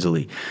too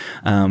easily.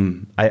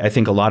 I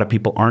think a lot of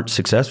people aren't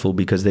successful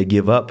because they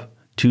give up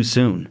too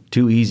soon,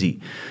 too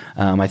easy.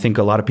 I think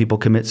a lot of people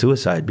commit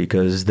suicide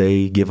because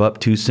they give up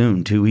too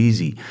soon, too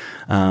easy.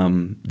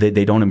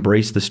 They don't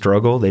embrace the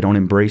struggle. They don't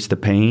embrace the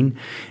pain.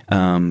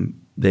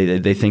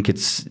 They think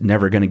it's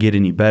never going to get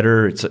any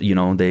better.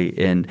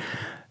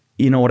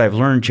 What I've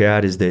learned,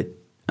 Chad, is that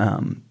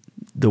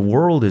the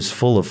world is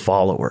full of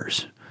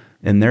followers,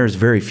 and there's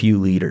very few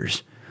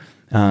leaders.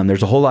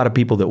 There's a whole lot of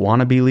people that want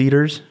to be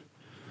leaders,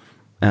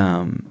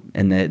 and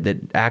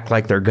that act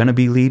like they're going to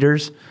be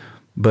leaders.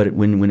 But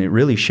when it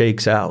really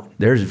shakes out,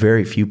 there's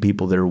very few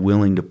people that are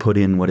willing to put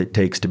in what it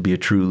takes to be a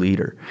true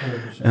leader.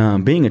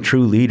 Being a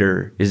true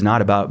leader is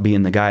not about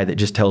being the guy that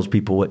just tells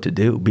people what to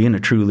do. Being a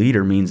true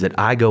leader means that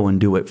I go and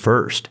do it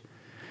first,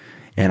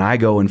 and I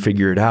go and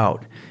figure it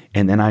out,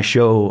 and then I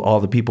show all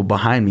the people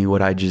behind me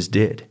what I just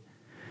did.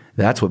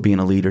 That's what being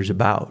a leader's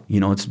about.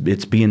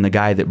 It's being the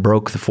guy that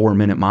broke the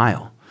 4-minute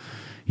mile.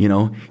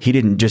 He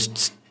didn't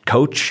just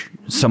coach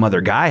some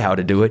other guy how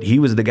to do it. He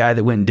was the guy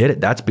that went and did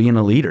it. That's being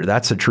a leader.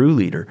 That's a true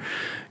leader.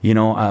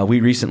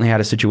 We recently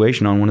had a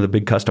situation on one of the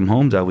big custom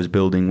homes I was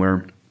building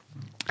where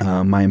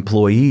my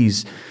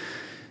employees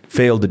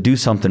failed to do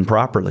something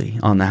properly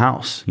on the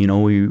house.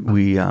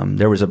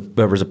 There was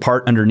a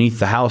part underneath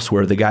the house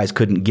where the guys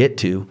couldn't get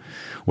to,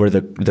 where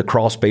the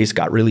crawl space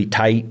got really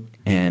tight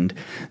and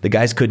the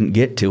guys couldn't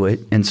get to it,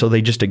 and so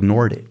they just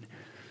ignored it.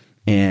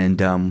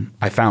 And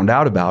I found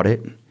out about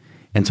it.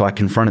 And so I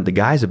confronted the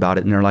guys about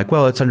it, and they're like,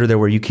 well, it's under there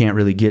where you can't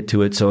really get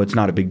to it, so it's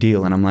not a big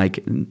deal. And I'm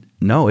like,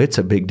 no, it's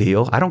a big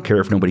deal. I don't care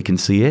if nobody can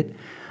see it.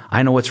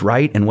 I know what's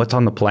right and what's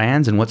on the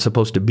plans and what's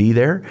supposed to be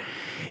there.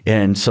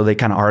 And so they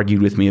kind of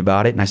argued with me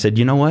about it. And I said,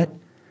 you know what?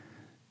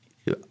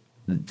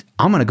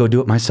 I'm going to go do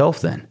it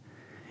myself then.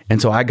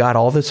 And so I got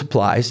all the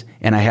supplies,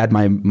 and I had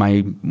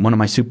one of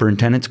my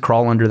superintendents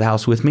crawl under the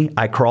house with me.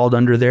 I crawled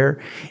under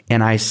there,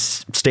 and I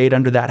stayed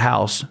under that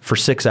house for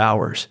 6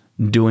 hours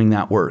doing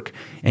that work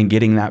and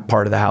getting that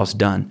part of the house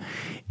done.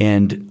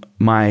 And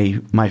my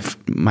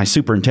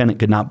superintendent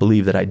could not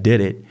believe that I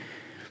did it.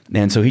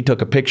 And so he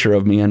took a picture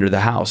of me under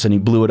the house, and he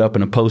blew it up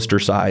in a poster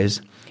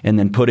size and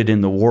then put it in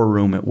the war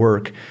room at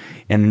work.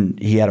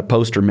 And he had a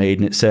poster made,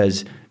 and it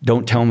says,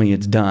 "Don't tell me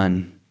it's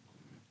done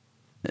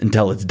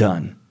until it's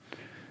done."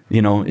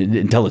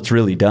 until it's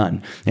really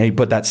done. And he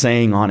put that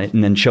saying on it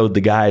and then showed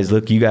the guys,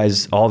 look, you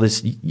guys, all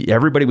this,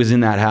 everybody was in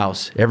that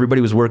house.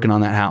 Everybody was working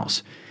on that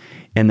house.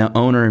 And the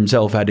owner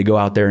himself had to go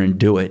out there and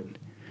do it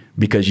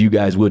because you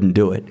guys wouldn't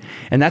do it.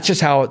 And that's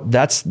just how,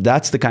 that's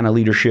the kind of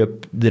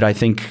leadership that I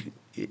think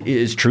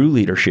is true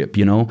leadership.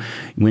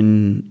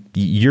 When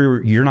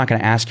you're not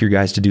going to ask your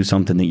guys to do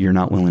something that you're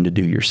not willing to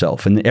do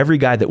yourself. And every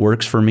guy that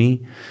works for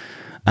me,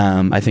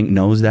 I think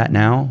knows that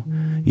now,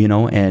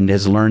 and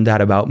has learned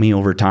that about me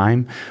over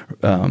time,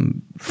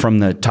 from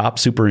the top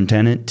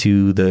superintendent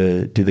to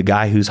the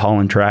guy who's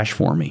hauling trash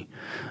for me.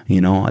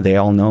 They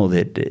all know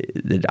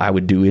that I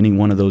would do any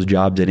one of those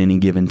jobs at any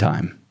given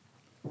time.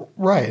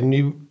 Right.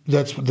 And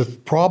that's the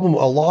problem.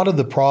 A lot of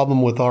the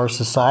problem with our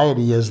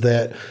society is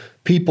that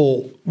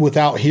people,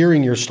 without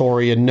hearing your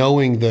story and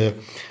knowing the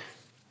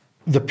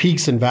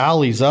peaks and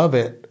valleys of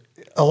it,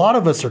 a lot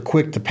of us are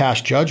quick to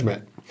pass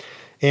judgment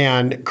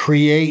and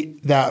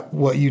create that,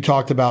 what you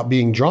talked about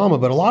being drama.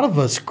 But a lot of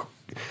us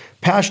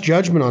pass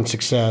judgment on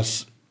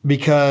success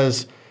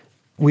because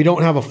we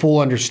don't have a full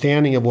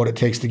understanding of what it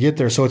takes to get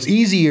there. So it's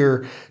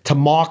easier to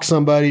mock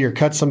somebody or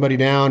cut somebody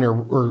down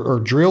or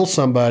drill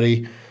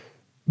somebody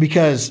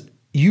because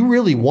you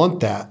really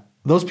want that.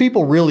 Those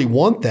people really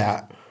want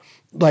that.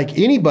 Like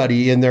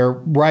anybody in their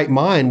right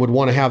mind would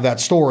want to have that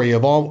story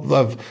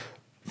of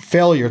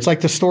failure. It's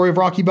like the story of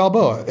Rocky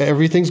Balboa.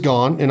 Everything's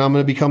gone and I'm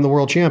going to become the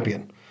world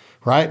champion.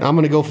 Right? I'm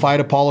going to go fight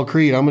Apollo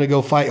Creed. I'm going to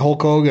go fight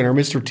Hulk Hogan or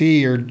Mr.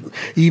 T or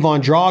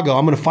Ivan Drago.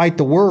 I'm going to fight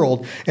the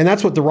world. And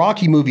that's what the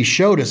Rocky movie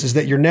showed us, is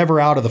that you're never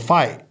out of the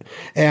fight.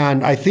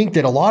 And I think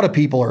that a lot of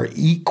people are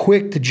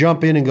quick to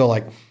jump in and go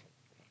like,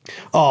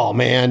 oh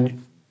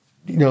man,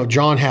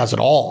 John has it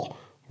all.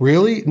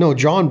 Really? No,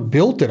 John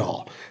built it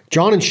all.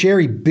 John and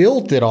Sherry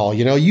built it all.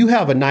 You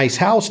have a nice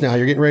house now.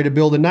 You're getting ready to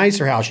build a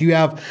nicer house. You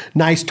have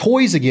nice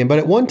toys again. But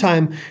at one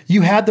time,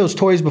 you had those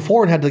toys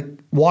before and had to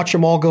watch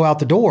them all go out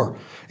the door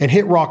and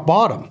hit rock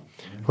bottom,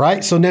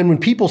 right? So then when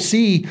people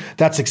see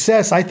that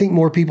success, I think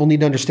more people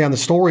need to understand the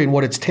story and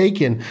what it's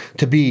taken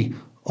to be,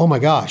 oh my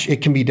gosh,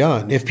 it can be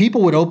done. If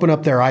people would open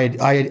up their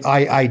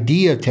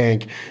idea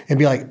tank and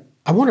be like,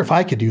 I wonder if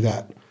I could do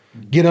that.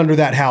 Get under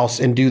that house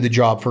and do the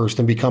job first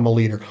and become a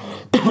leader.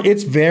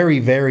 It's very,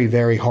 very,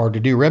 very hard to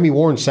do. Remy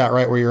Warren sat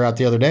right where you're at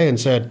the other day and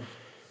said,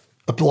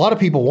 a lot of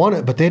people want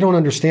it, but they don't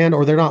understand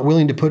or they're not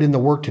willing to put in the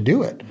work to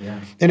do it.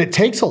 Yeah. And it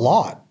takes a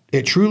lot.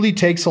 It truly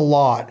takes a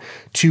lot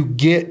to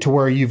get to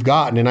where you've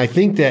gotten. And I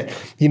think that,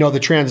 the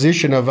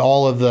transition of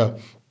all of the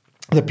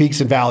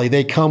peaks and valley,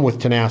 they come with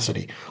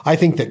tenacity. I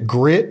think that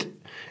grit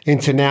and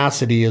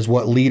tenacity is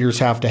what leaders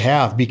have to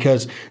have,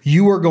 because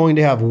you are going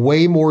to have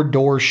way more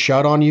doors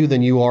shut on you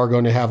than you are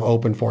going to have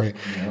open for you.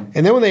 Yeah.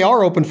 And then when they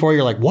are open for you,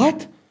 you're like,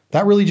 what?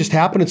 That really just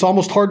happened? It's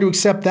almost hard to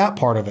accept that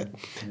part of it.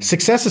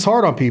 Success is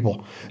hard on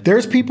people.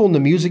 There's people in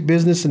the music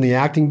business and the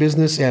acting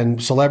business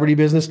and celebrity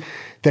business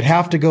that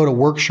have to go to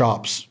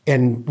workshops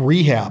and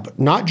rehab,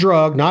 not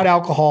drug, not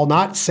alcohol,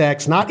 not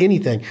sex, not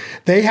anything.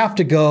 They have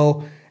to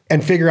go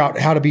and figure out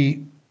how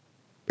to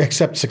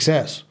accept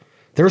success.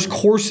 There's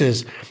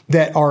courses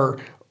that are,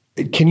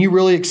 can you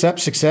really accept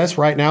success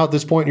right now at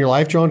this point in your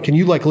life, John? Can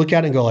you look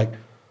at it and go like,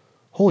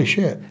 holy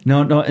shit.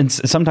 No. And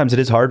sometimes it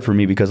is hard for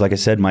me because, like I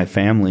said, my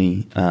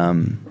family,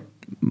 the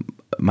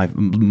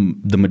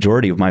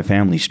majority of my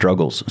family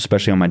struggles,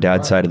 especially on my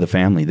dad's side of the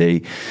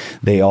family.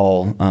 They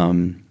all,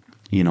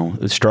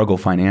 struggle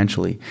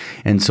financially.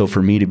 And so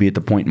for me to be at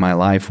the point in my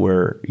life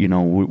where,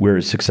 we're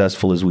as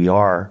successful as we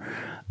are,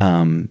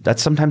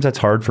 that's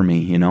hard for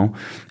me,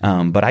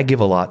 but I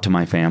give a lot to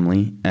my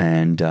family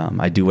and,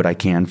 I do what I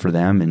can for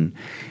them.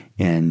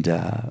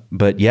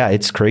 But yeah,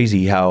 it's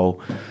crazy how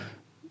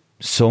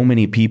so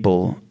many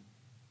people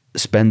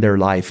spend their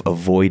life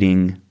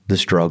avoiding the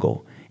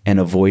struggle and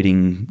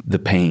avoiding the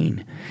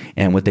pain.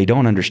 And what they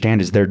don't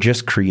understand is they're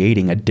just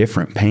creating a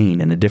different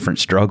pain and a different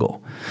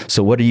struggle.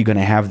 So what are you going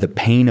to have, the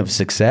pain of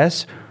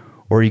success,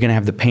 or are you going to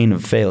have the pain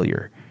of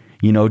failure?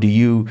 Do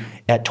you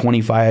at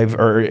 25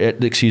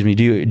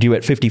 do you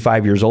at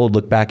 55 years old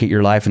look back at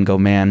your life and go,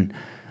 man,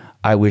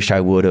 I wish I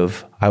would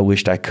have, I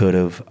wished I could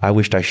have, I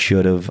wished I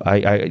should have,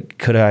 I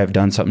could have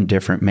done something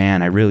different,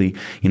 man, I really,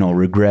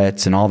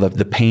 regrets and all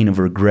the pain of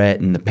regret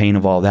and the pain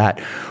of all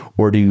that?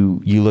 Or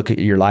do you look at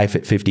your life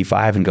at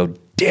 55 and go,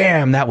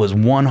 damn, that was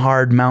one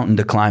hard mountain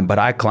to climb, but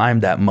I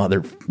climbed that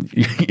mother,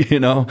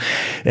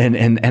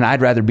 and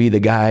I'd rather be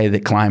the guy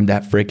that climbed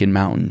that freaking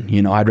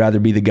mountain. I'd rather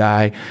be the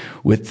guy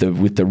with the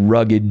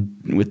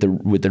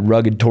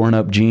rugged torn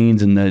up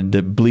jeans and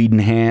the bleeding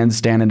hands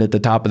standing at the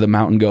top of the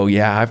mountain go,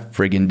 yeah, I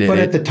friggin' did it. But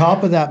at the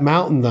top of that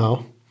mountain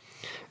though,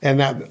 and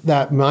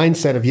that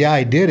mindset of, yeah,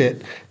 I did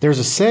it. There's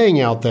a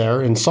saying out there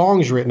and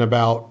songs written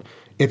about,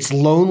 it's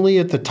lonely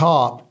at the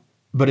top,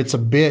 but it's a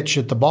bitch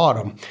at the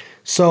bottom.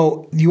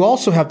 So you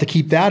also have to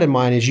keep that in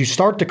mind as you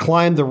start to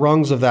climb the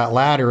rungs of that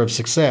ladder of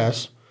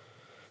success.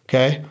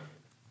 Okay.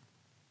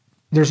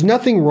 there's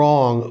nothing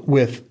wrong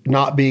with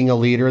not being a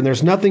leader, and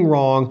there's nothing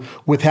wrong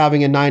with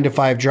having a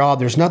 9-to-5 job.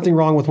 There's nothing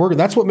wrong with working.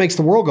 That's what makes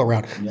the world go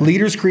round. Yeah.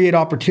 Leaders create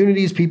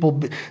opportunities.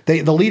 The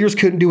leaders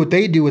couldn't do what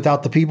they do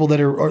without the people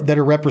that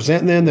are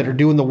representing them, that are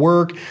doing the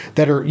work,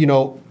 that are,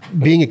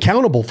 being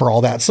accountable for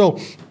all that. So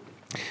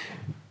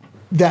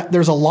that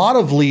there's a lot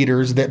of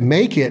leaders that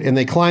make it and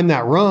they climb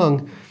that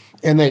rung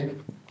and they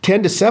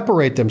tend to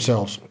separate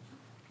themselves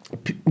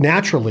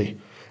naturally.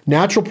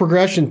 Natural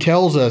progression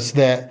tells us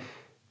that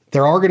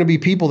there are going to be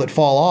people that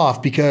fall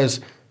off because,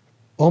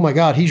 oh my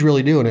God, he's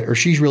really doing it or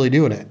she's really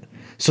doing it.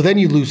 So then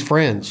you lose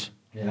friends.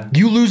 Yeah.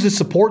 You lose the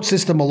support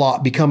system a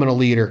lot becoming a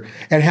leader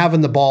and having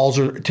the balls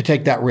to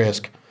take that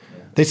risk.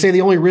 Yeah. They say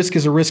the only risk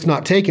is a risk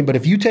not taken. But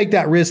if you take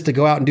that risk to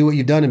go out and do what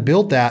you've done and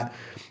build that,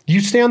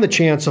 you stand the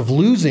chance of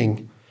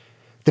losing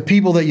the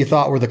people that you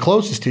thought were the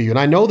closest to you. And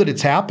I know that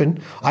it's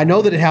happened. I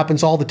know that it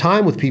happens all the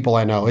time with people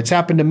I know. It's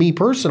happened to me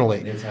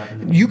personally. It's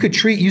happened to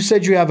me. You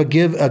said you have a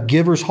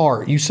giver's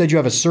heart. You said you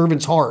have a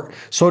servant's heart.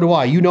 So do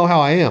I. You know how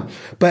I am.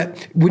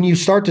 But when you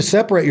start to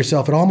separate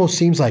yourself, it almost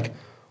seems like,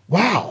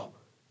 wow,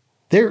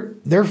 they're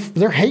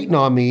hating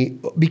on me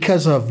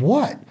because of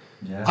what?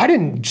 Yeah. I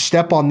didn't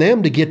step on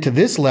them to get to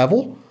this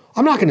level.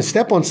 I'm not going to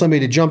step on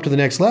somebody to jump to the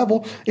next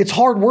level. It's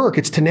hard work.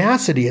 It's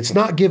tenacity. It's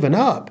not giving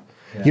up.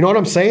 Yeah. You know what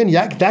I'm saying?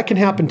 Yeah, that can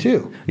happen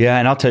too. Yeah,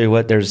 and I'll tell you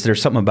what, there's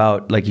something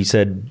about, like you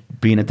said,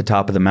 being at the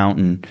top of the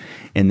mountain,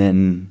 and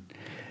then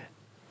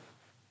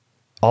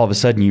all of a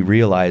sudden you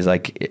realize,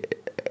 like,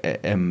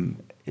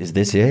 is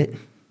this it?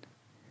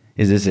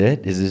 Is this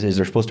it? Is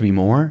there supposed to be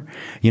more?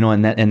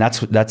 And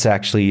that's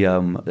actually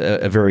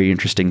a very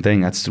interesting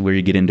thing. That's where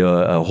you get into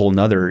a whole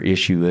nother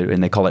issue,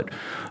 and they call it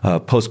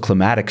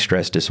post-climatic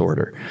stress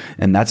disorder.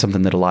 And that's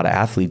something that a lot of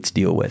athletes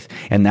deal with.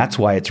 And that's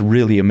why it's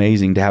really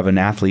amazing to have an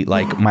athlete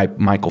like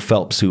Michael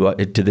Phelps, who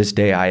to this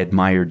day I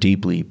admire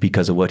deeply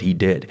because of what he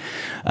did.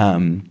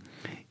 A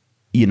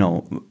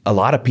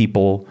lot of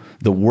people,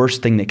 the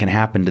worst thing that can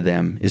happen to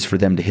them is for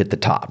them to hit the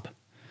top,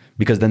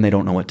 because then they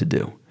don't know what to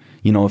do.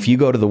 If you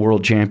go to the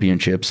world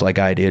championships like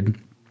I did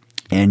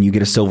and you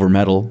get a silver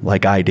medal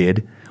like I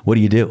did, what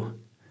do?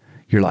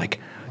 You're like,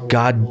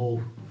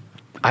 God,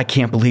 I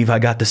can't believe I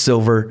got the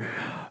silver,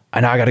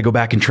 and I got to go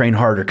back and train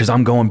harder because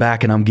I'm going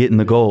back and I'm getting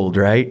the gold,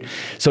 right?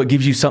 So it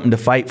gives you something to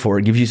fight for.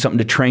 It gives you something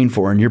to train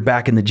for, and you're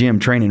back in the gym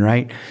training,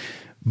 right?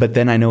 But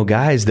then I know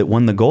guys that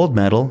won the gold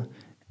medal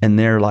and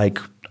they're like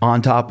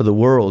on top of the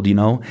world,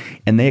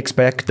 and they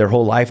expect their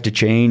whole life to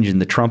change and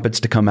the trumpets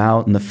to come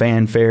out and the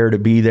fanfare to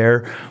be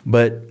there.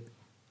 But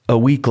a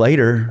week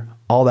later,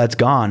 all that's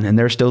gone, and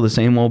they're still the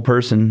same old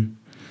person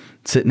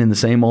sitting in the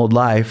same old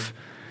life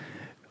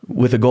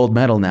with a gold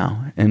medal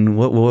now. And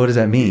what does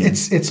that mean?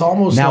 It's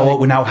almost now.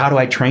 Now, how do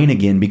I train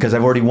again? Because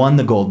I've already won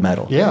the gold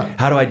medal. Yeah.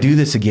 How do I do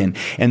this again?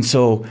 And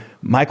so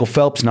Michael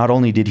Phelps, not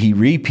only did he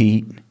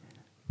repeat,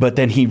 but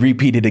then he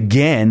repeated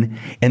again,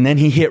 and then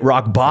he hit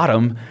rock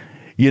bottom.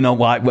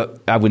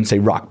 I wouldn't say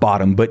rock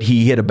bottom, but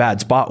he hit a bad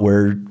spot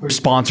where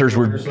sponsors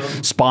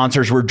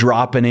were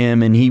dropping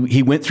him, and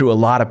he went through a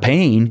lot of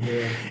pain,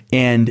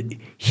 and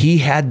he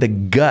had the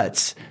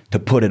guts to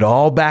put it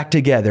all back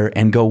together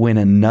and go win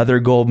another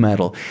gold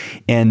medal.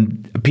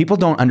 And people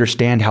don't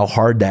understand how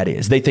hard that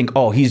is. They think,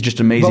 oh, he's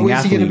just an amazing athlete. But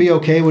is he going to be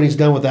okay when he's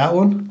done with that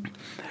one?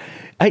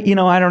 I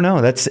don't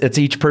know. It's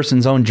each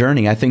person's own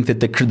journey. I think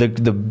that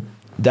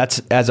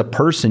that's, as a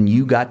person,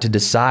 you got to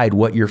decide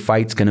what your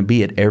fight's going to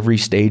be at every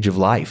stage of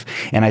life.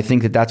 And I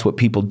think that that's what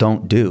people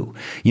don't do.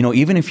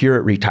 Even if you're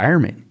at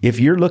retirement, if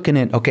you're looking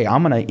at, okay,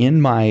 I'm going to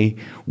end my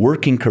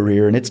working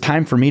career and it's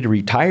time for me to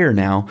retire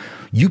now,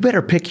 you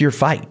better pick your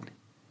fight.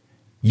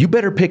 You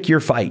better pick your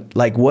fight.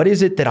 Like, what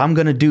is it that I'm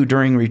going to do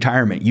during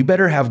retirement? You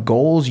better have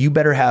goals. You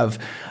better have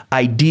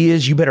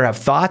ideas. You better have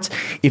thoughts.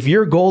 If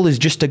your goal is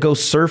just to go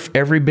surf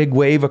every big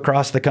wave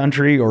across the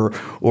country or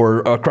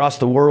across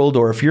the world,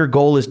 or if your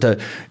goal is to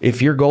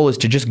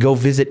just go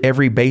visit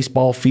every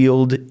baseball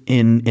field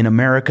in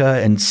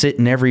America and sit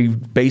in every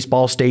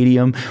baseball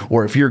stadium,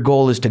 or if your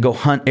goal is to go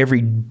hunt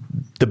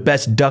the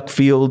best duck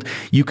field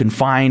you can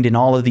find in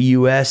all of the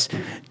U.S.,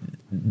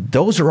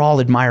 those are all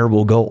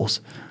admirable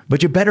goals.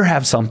 But you better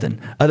have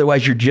something.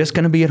 Otherwise, you're just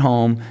going to be at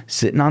home,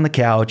 sitting on the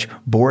couch,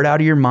 bored out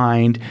of your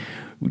mind.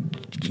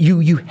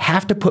 You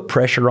have to put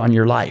pressure on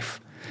your life.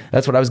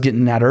 That's what I was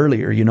getting at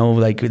earlier.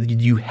 Like,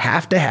 you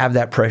have to have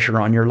that pressure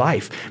on your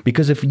life,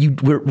 because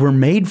we're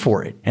made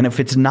for it. And if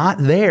it's not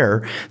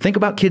there, think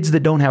about kids that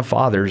don't have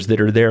fathers that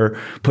are there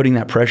putting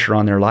that pressure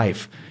on their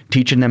life,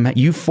 teaching them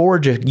you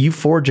forge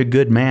a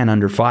good man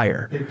under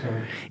fire.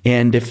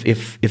 And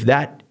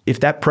if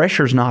that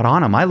pressure's not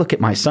on him, I look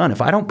at my son.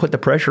 If I don't put the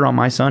pressure on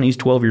my son, he's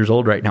 12 years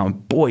old right now,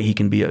 and boy, he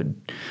can be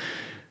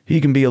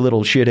a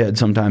little shithead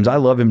sometimes. I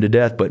love him to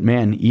death, but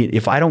man,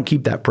 if I don't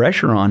keep that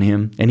pressure on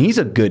him, and he's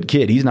a good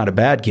kid, he's not a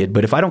bad kid,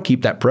 but if I don't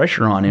keep that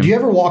pressure on him. Do you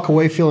ever walk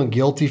away feeling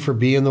guilty for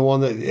being the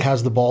one that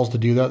has the balls to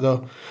do that,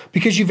 though?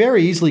 Because you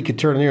very easily could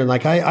turn it in.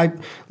 Like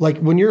like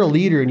when you're a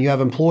leader and you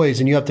have employees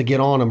and you have to get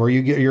on them, or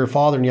you're a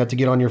father and you have to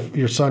get on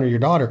your son or your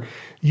daughter,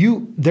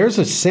 there's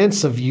a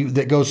sense of you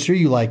that goes through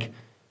you like,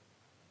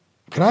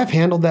 could I have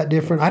handled that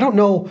different? I don't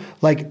know,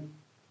 like,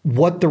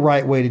 what the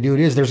right way to do it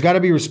is. There's got to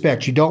be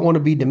respect. You don't want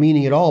to be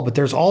demeaning at all, but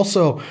there's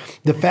also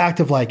the fact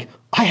of like,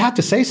 I have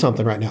to say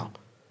something right now.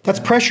 That's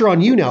pressure on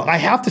you now. I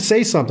have to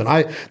say something.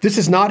 This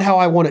is not how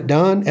I want it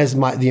done as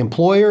the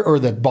employer or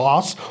the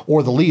boss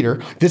or the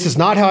leader. This is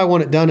not how I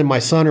want it done in my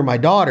son or my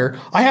daughter.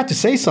 I have to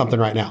say something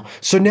right now.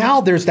 So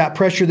now there's that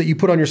pressure that you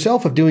put on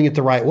yourself of doing it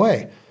the right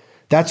way.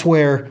 That's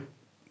where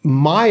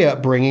my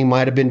upbringing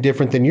might have been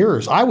different than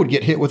yours. I would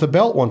get hit with a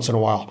belt once in a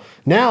while.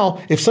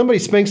 Now, if somebody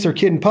spanks their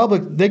kid in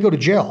public, they go to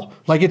jail.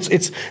 Like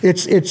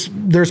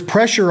there's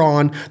pressure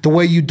on the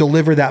way you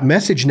deliver that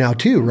message now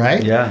too,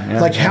 right?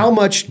 Yeah. Like how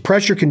much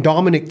pressure can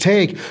Dominic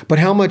take, but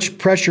how much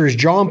pressure is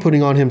John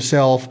putting on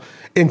himself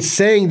in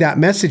saying that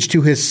message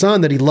to his son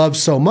that he loves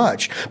so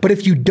much? But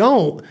if you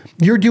don't,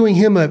 you're doing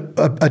him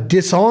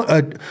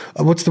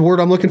what's the word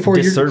I'm looking for?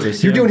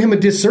 Disservice. You're doing him a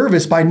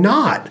disservice by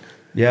not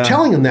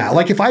telling them that.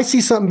 Like if I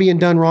see something being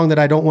done wrong that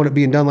I don't want it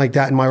being done like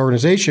that in my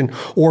organization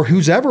or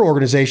whose ever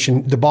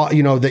organization,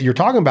 that you're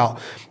talking about,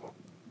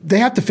 they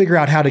have to figure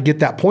out how to get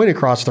that point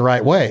across the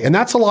right way. And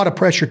that's a lot of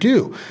pressure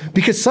too,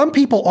 because some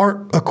people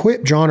aren't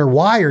equipped, John, or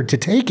wired to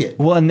take it.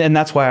 Well, and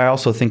that's why I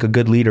also think a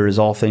good leader is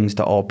all things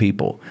to all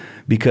people,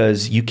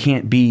 because I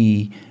can't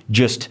be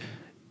just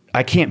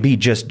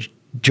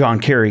John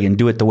Kerry and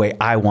do it the way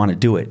I want to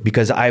do it,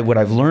 because what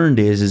I've learned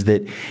is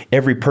that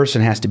every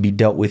person has to be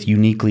dealt with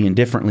uniquely and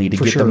differently to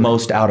get the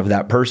most out of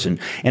that person.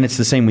 And it's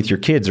the same with your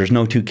kids. There's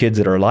no two kids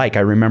that are alike. I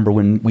remember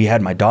when we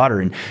had my daughter,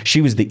 and she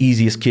was the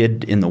easiest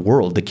kid in the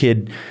world. The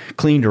kid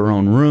cleaned her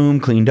own room,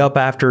 cleaned up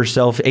after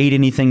herself, ate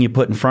anything you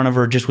put in front of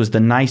her, just was the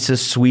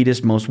nicest,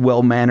 sweetest, most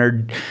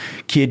well-mannered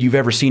kid you've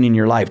ever seen in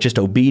your life, just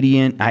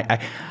obedient. I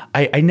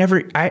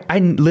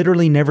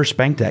literally never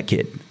spanked that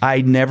kid.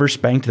 I never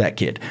spanked that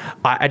kid.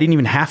 I didn't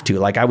even have to.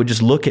 Like, I would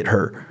just look at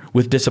her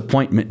with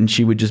disappointment, and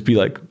she would just be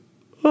like,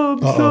 "Oh,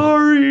 I'm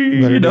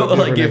sorry."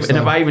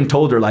 If I even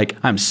told her, like,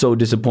 "I'm so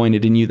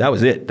disappointed in you," that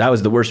was it. That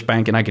was the worst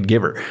spanking I could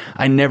give her.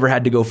 I never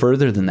had to go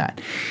further than that.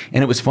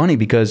 And it was funny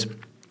because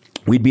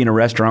we'd be in a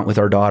restaurant with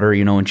our daughter,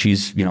 and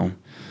she's,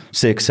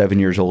 6, 7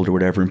 years old or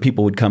whatever, and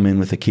people would come in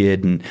with a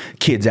kid, and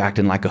kids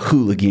acting like a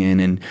hooligan,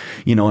 and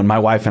and my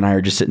wife and I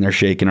are just sitting there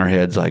shaking our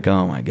heads like,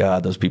 oh my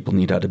God, those people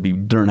need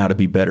learn how to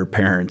be better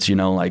parents,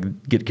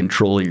 like get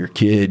control of your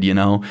kid,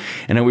 and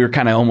then we were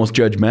kind of almost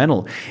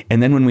judgmental.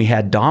 And then when we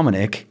had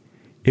Dominic,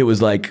 it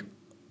was like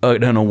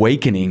an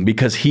awakening,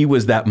 because he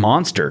was that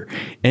monster,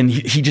 and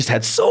he just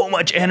had so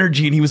much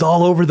energy, and he was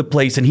all over the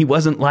place, and he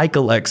wasn't like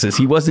Alexis.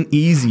 He wasn't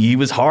easy. He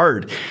was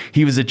hard.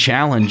 He was a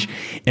challenge,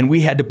 and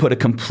we had to put a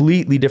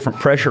completely different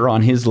pressure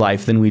on his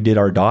life than we did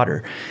our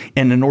daughter.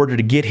 And in order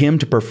to get him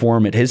to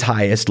perform at his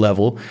highest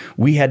level,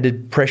 we had to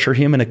pressure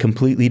him in a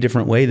completely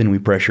different way than we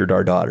pressured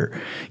our daughter.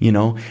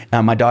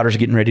 My daughter's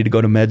getting ready to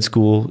go to med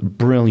school.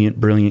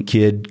 Brilliant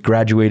kid,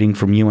 graduating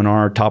from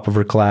UNR, top of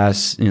her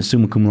class,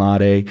 summa cum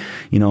laude,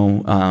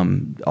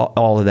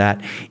 all of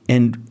that.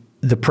 And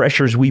the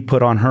pressures we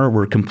put on her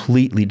were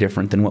completely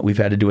different than what we've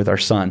had to do with our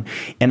son.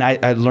 And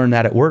I learned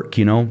that at work,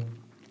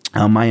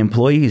 my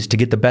employees, to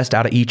get the best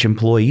out of each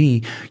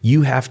employee,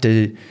 you have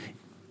to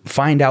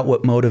find out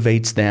what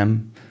motivates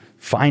them,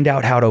 find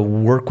out how to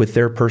work with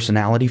their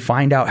personality,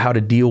 find out how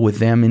to deal with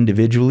them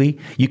individually.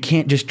 You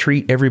can't just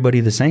treat everybody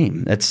the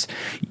same.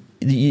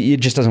 It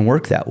just doesn't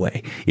work that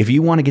way. If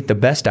you want to get the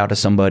best out of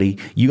somebody,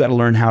 you got to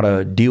learn how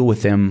to deal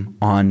with them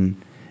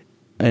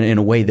in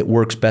a way that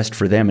works best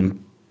for them,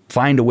 and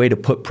find a way to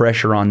put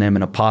pressure on them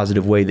in a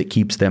positive way that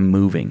keeps them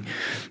moving.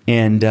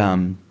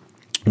 And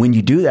when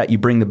you do that, you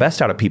bring the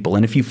best out of people.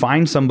 And if you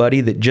find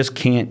somebody that just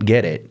can't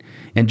get it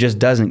and just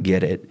doesn't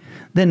get it,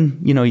 then,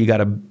 you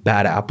got a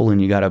bad apple,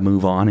 and you got to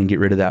move on and get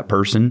rid of that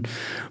person.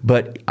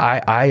 But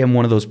I am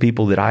one of those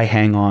people that I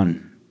hang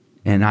on,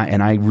 and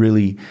I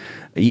really,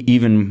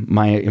 even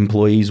my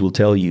employees will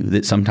tell you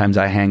that sometimes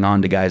I hang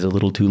on to guys a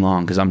little too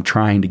long, because I'm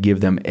trying to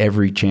give them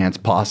every chance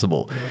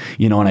possible,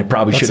 and I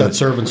probably should have. That's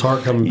that servant's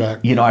heart coming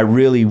back. I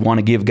really want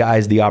to give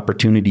guys the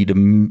opportunity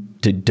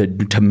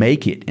to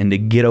make it and to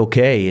get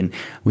okay. And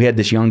we had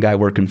this young guy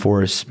working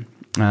for us.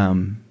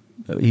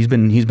 He's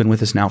been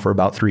with us now for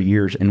about 3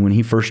 years. And when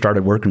he first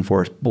started working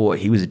for us, boy,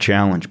 he was a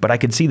challenge. But I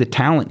could see the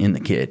talent in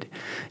the kid.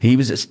 He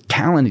was a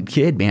talented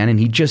kid, man, and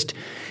he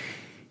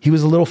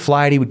was a little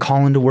flighty. He would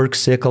call into work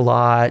sick a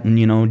lot, and,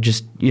 and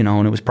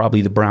it was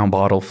probably the brown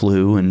bottle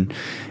flu, and,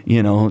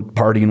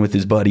 partying with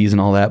his buddies and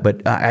all that.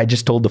 But I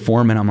just told the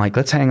foreman, I'm like,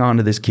 let's hang on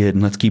to this kid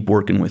and let's keep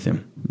working with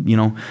him.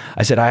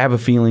 I said, I have a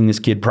feeling this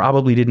kid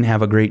probably didn't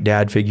have a great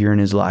dad figure in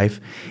his life,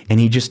 and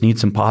he just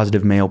needs some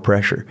positive male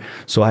pressure.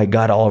 So I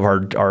got all of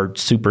our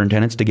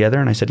superintendents together,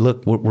 and I said,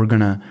 look, we're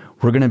gonna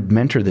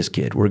mentor this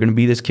kid. We're gonna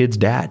be this kid's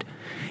dad.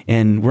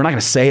 And we're not going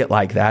to say it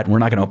like that. We're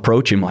not going to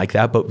approach him like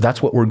that, but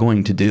that's what we're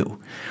going to do.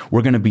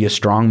 We're going to be a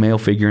strong male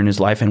figure in his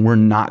life, and we're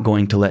not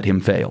going to let him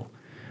fail.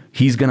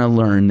 He's going to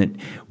learn that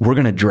we're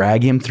going to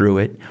drag him through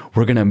it.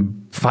 We're going to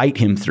fight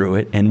him through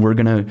it. And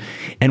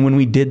when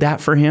we did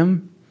that for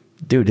him,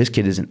 dude, this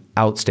kid is an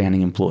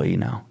outstanding employee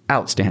now.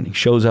 Outstanding.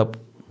 Shows up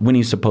when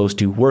he's supposed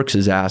to, works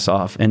his ass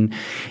off. And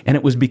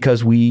it was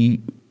because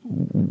we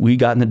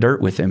got in the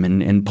dirt with him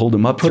and pulled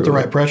him up. Put the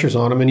right pressures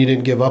on him, and you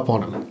didn't give up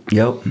on him.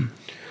 Yep.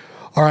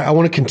 All right, I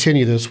want to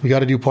continue this. We got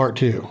to do part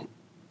 2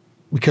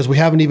 because we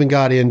haven't even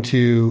got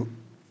into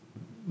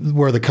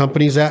where the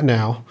company's at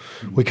now.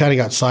 We kind of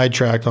got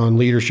sidetracked on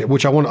leadership,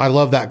 which I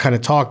love that kind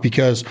of talk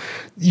because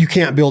you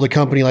can't build a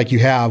company like you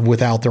have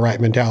without the right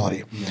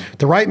mentality. Yeah.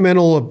 The right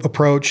mental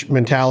approach,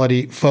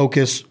 mentality,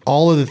 focus,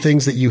 all of the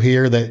things that you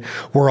hear that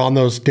were on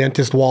those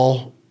dentist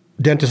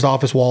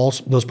office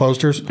walls, those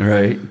posters.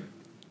 Right.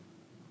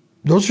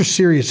 Those are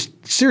serious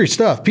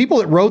stuff. People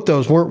that wrote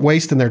those weren't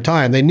wasting their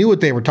time. They knew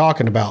what they were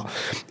talking about.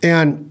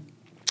 And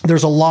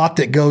there's a lot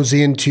that goes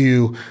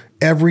into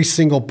every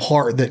single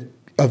part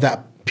of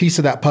that piece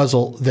of that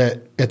puzzle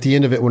that at the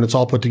end of it, when it's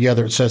all put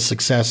together, it says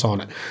success on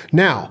it.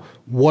 Now,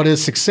 what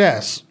is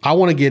success? I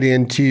want to get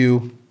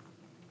into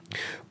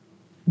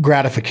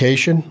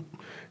gratification,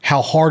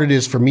 how hard it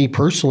is for me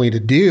personally to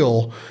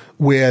deal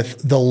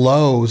with the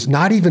lows,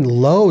 not even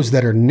lows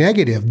that are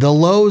negative, the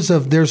lows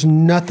of there's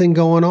nothing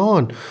going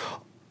on.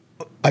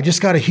 I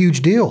just got a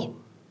huge deal.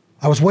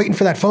 I was waiting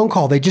for that phone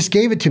call. They just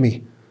gave it to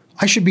me.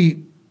 I should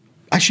be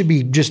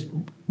just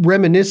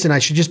reminiscent. I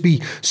should just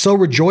be so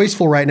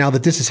rejoiceful right now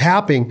that this is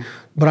happening,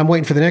 but I'm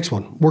waiting for the next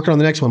one, working on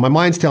the next one. My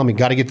mind's telling me,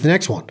 got to get to the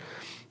next one.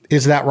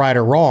 Is that right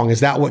or wrong? Is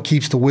that what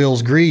keeps the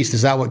wheels greased?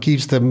 Is that what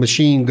keeps the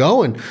machine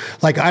going?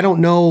 Like, I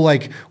don't know,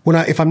 like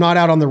if I'm not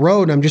out on the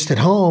road and I'm just at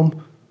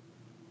home,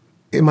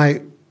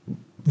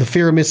 the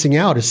fear of missing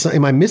out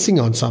am I missing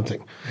on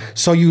something?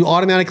 So you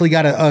automatically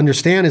got to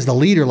understand as the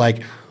leader,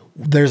 like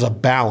there's a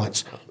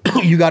balance.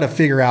 You got to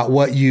figure out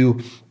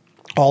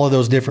all of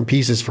those different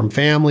pieces, from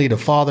family to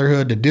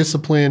fatherhood to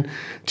discipline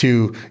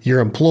to your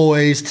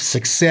employees to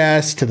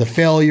success to the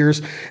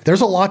failures.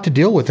 There's a lot to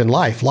deal with in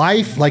life.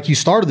 Life, like you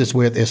started this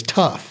with, is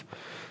tough.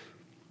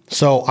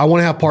 So I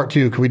want to have part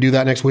 2. Can we do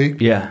that next week?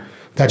 Yeah.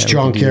 That's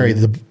John Kerry.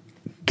 The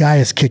guy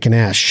is kicking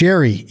ass.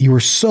 Sherry, you were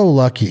so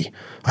lucky.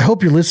 I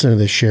hope you're listening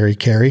to this, Sherry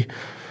Carey.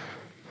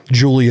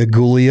 Julia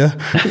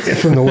Gulia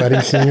from The Wedding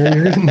Singer.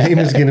 Your name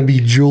is going to be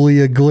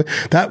Julia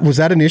Gulia. Was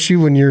that an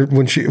issue when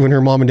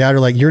her mom and dad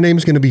are like, your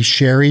name's going to be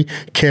Sherry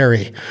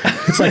Carey?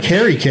 It's like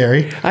Harry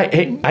Carey.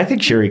 I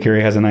think Sherry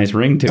Carey has a nice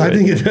ring to it. I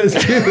think it does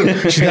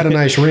too. She's got a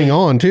nice ring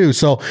on too.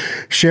 So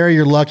Sherry,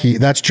 you're lucky.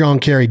 That's John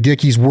Kerry,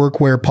 Dickie's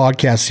Workwear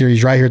podcast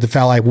series right here at the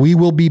Foul Life. We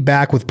will be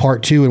back with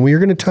part 2, and we are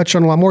going to touch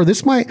on a lot more.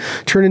 This might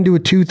turn into a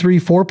 2, 3,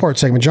 4 part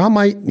segment. John,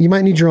 you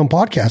might need your own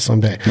podcast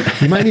someday.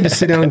 You might need to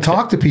sit down and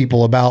talk to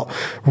people about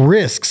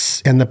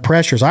risks and the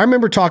pressures. I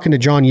remember talking to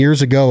John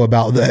years ago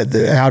about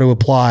how to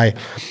apply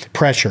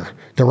pressure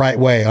the right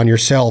way on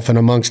yourself and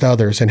amongst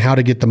others, and how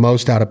to get the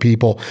most out of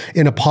people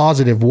in a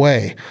positive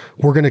way.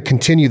 We're going to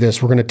continue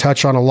this. We're going to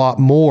touch on a lot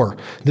more.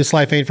 This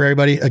Life Ain't For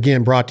Everybody,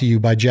 again, brought to you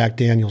by Jack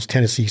Daniel's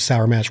Tennessee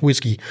Sour Mash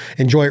Whiskey.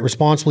 Enjoy it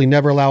responsibly.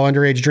 Never allow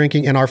underage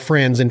drinking. And our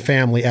friends and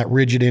family at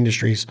Rigid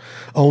Industries.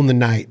 Own the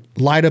night.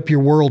 Light up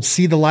your world.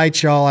 See the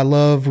lights, y'all. I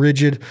love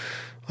Rigid.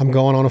 I'm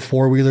going on a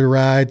 4-wheeler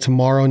ride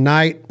tomorrow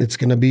night. It's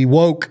going to be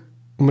woke.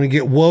 I'm going to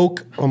get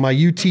woke on my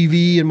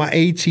UTV and my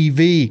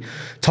ATV.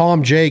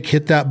 Tom Jake,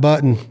 hit that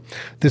button.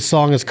 This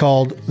song's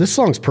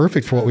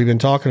perfect for what we've been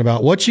talking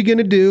about. What you going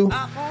to do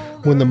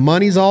when the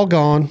money's all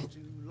gone?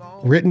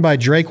 Written by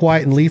Drake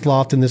White and Leith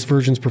Lofton. This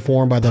version's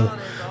performed by the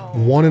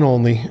one and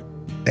only,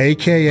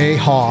 a.k.a.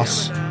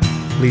 Hoss,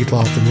 Leith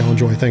Lofton. Y'all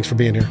enjoy. Thanks for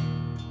being here.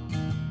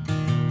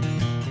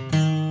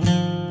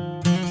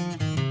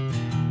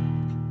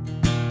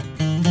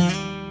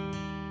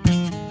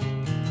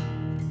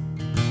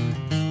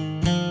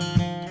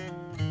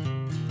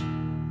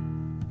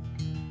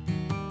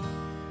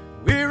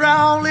 We're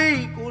all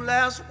equal,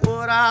 that's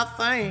what I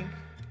think.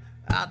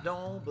 I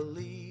don't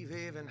believe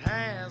heaven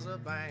has a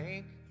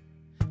bank.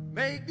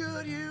 Make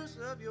good use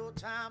of your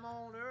time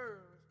on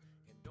earth.